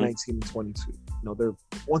 Indiana went 19 and 22. They're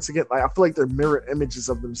once again, I feel like they're mirror images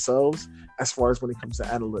of themselves as far as when it comes to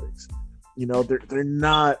analytics. They're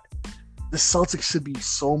not. The Celtics should be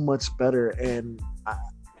so much better. And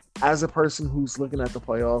as a person who's looking at the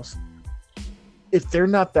playoffs, if they're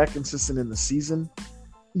not that consistent in the season,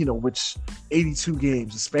 which 82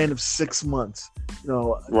 games, a span of 6 months,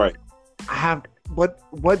 right? I have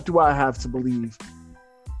what do I have to believe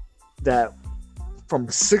that from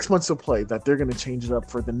 6 months of play that they're going to change it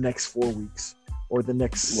up for the next 4 weeks or the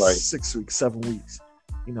next 6 weeks, 7 weeks?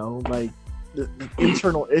 Like the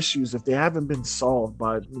internal issues, if they haven't been solved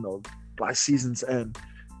by season's end,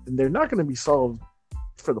 then they're not going to be solved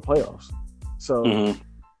for the playoffs. So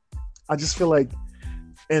I just feel like,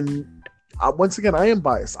 and once again, I am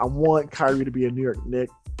biased. I want Kyrie to be a New York Knick,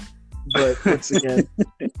 but once again,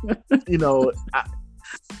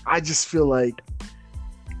 I just feel like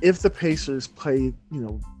if the Pacers play,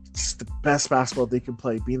 just the best basketball they can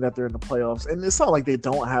play, being that they're in the playoffs, and it's not like they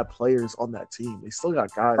don't have players on that team. They still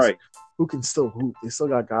got guys who can still hoop. They still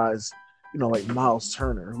got guys, like Miles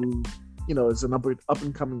Turner, who, is an up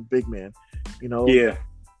and coming big man. Yeah.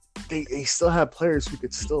 They still have players who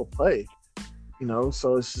could still play,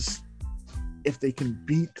 so it's just, if they can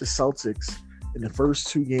beat the Celtics in the first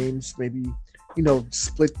 2 games, maybe,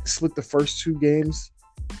 split the first 2 games,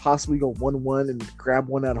 possibly go 1-1 and grab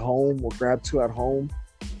 1 at home or grab 2 at home.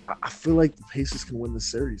 I feel like the Pacers can win the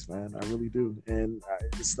series, man. I really do. And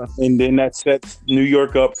it's nothing. And then that sets New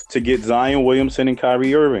York up to get Zion Williamson and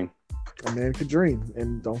Kyrie Irving. A man could dream.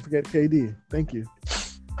 And don't forget KD. Thank you.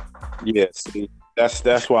 Yes. Yeah,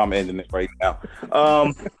 that's why I'm ending it right now.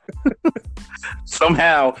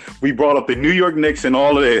 Somehow we brought up the New York Knicks and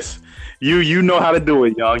all of this. You know how to do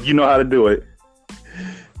it, Young. You know how to do it.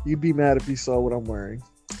 You'd be mad if you saw what I'm wearing.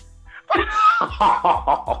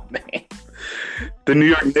 Oh man. The New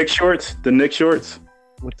York Knicks shorts? The Knicks shorts?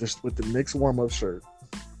 With the Knicks warm-up shirt.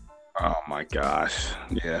 Oh my gosh.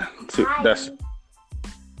 Yeah. That's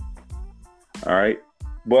all right.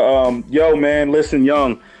 Well, yo, man, listen,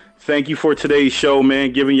 Young. Thank you for today's show,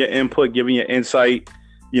 man. Giving your input, giving your insight.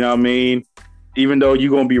 You know what I mean? Even though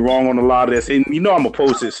you're gonna be wrong on a lot of this, and I'm gonna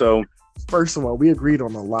post it. So, first of all, we agreed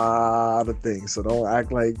on a lot of things. So don't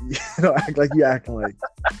act like you acting like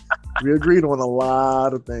we agreed on a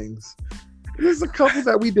lot of things. There's a couple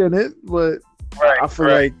that we didn't, but I feel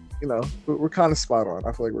like we're kind of spot on.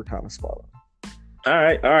 I feel like we're kind of spot on.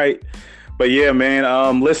 All right. But yeah,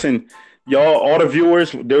 man. Listen, y'all, all the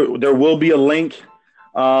viewers, there will be a link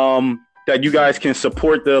that you guys can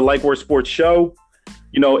support the Like Word Sports show.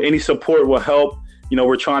 Any support will help.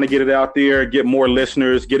 We're trying to get it out there, get more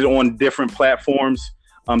listeners, get it on different platforms.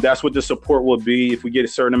 That's what the support will be. If we get a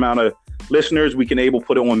certain amount of listeners, we can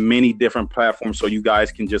put it on many different platforms so you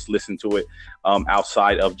guys can just listen to it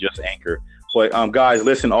outside of just Anchor. But guys,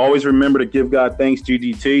 listen, always remember to give God thanks,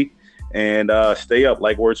 GGT, and stay up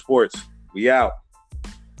like Word Sports. We out.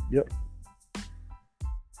 Yep.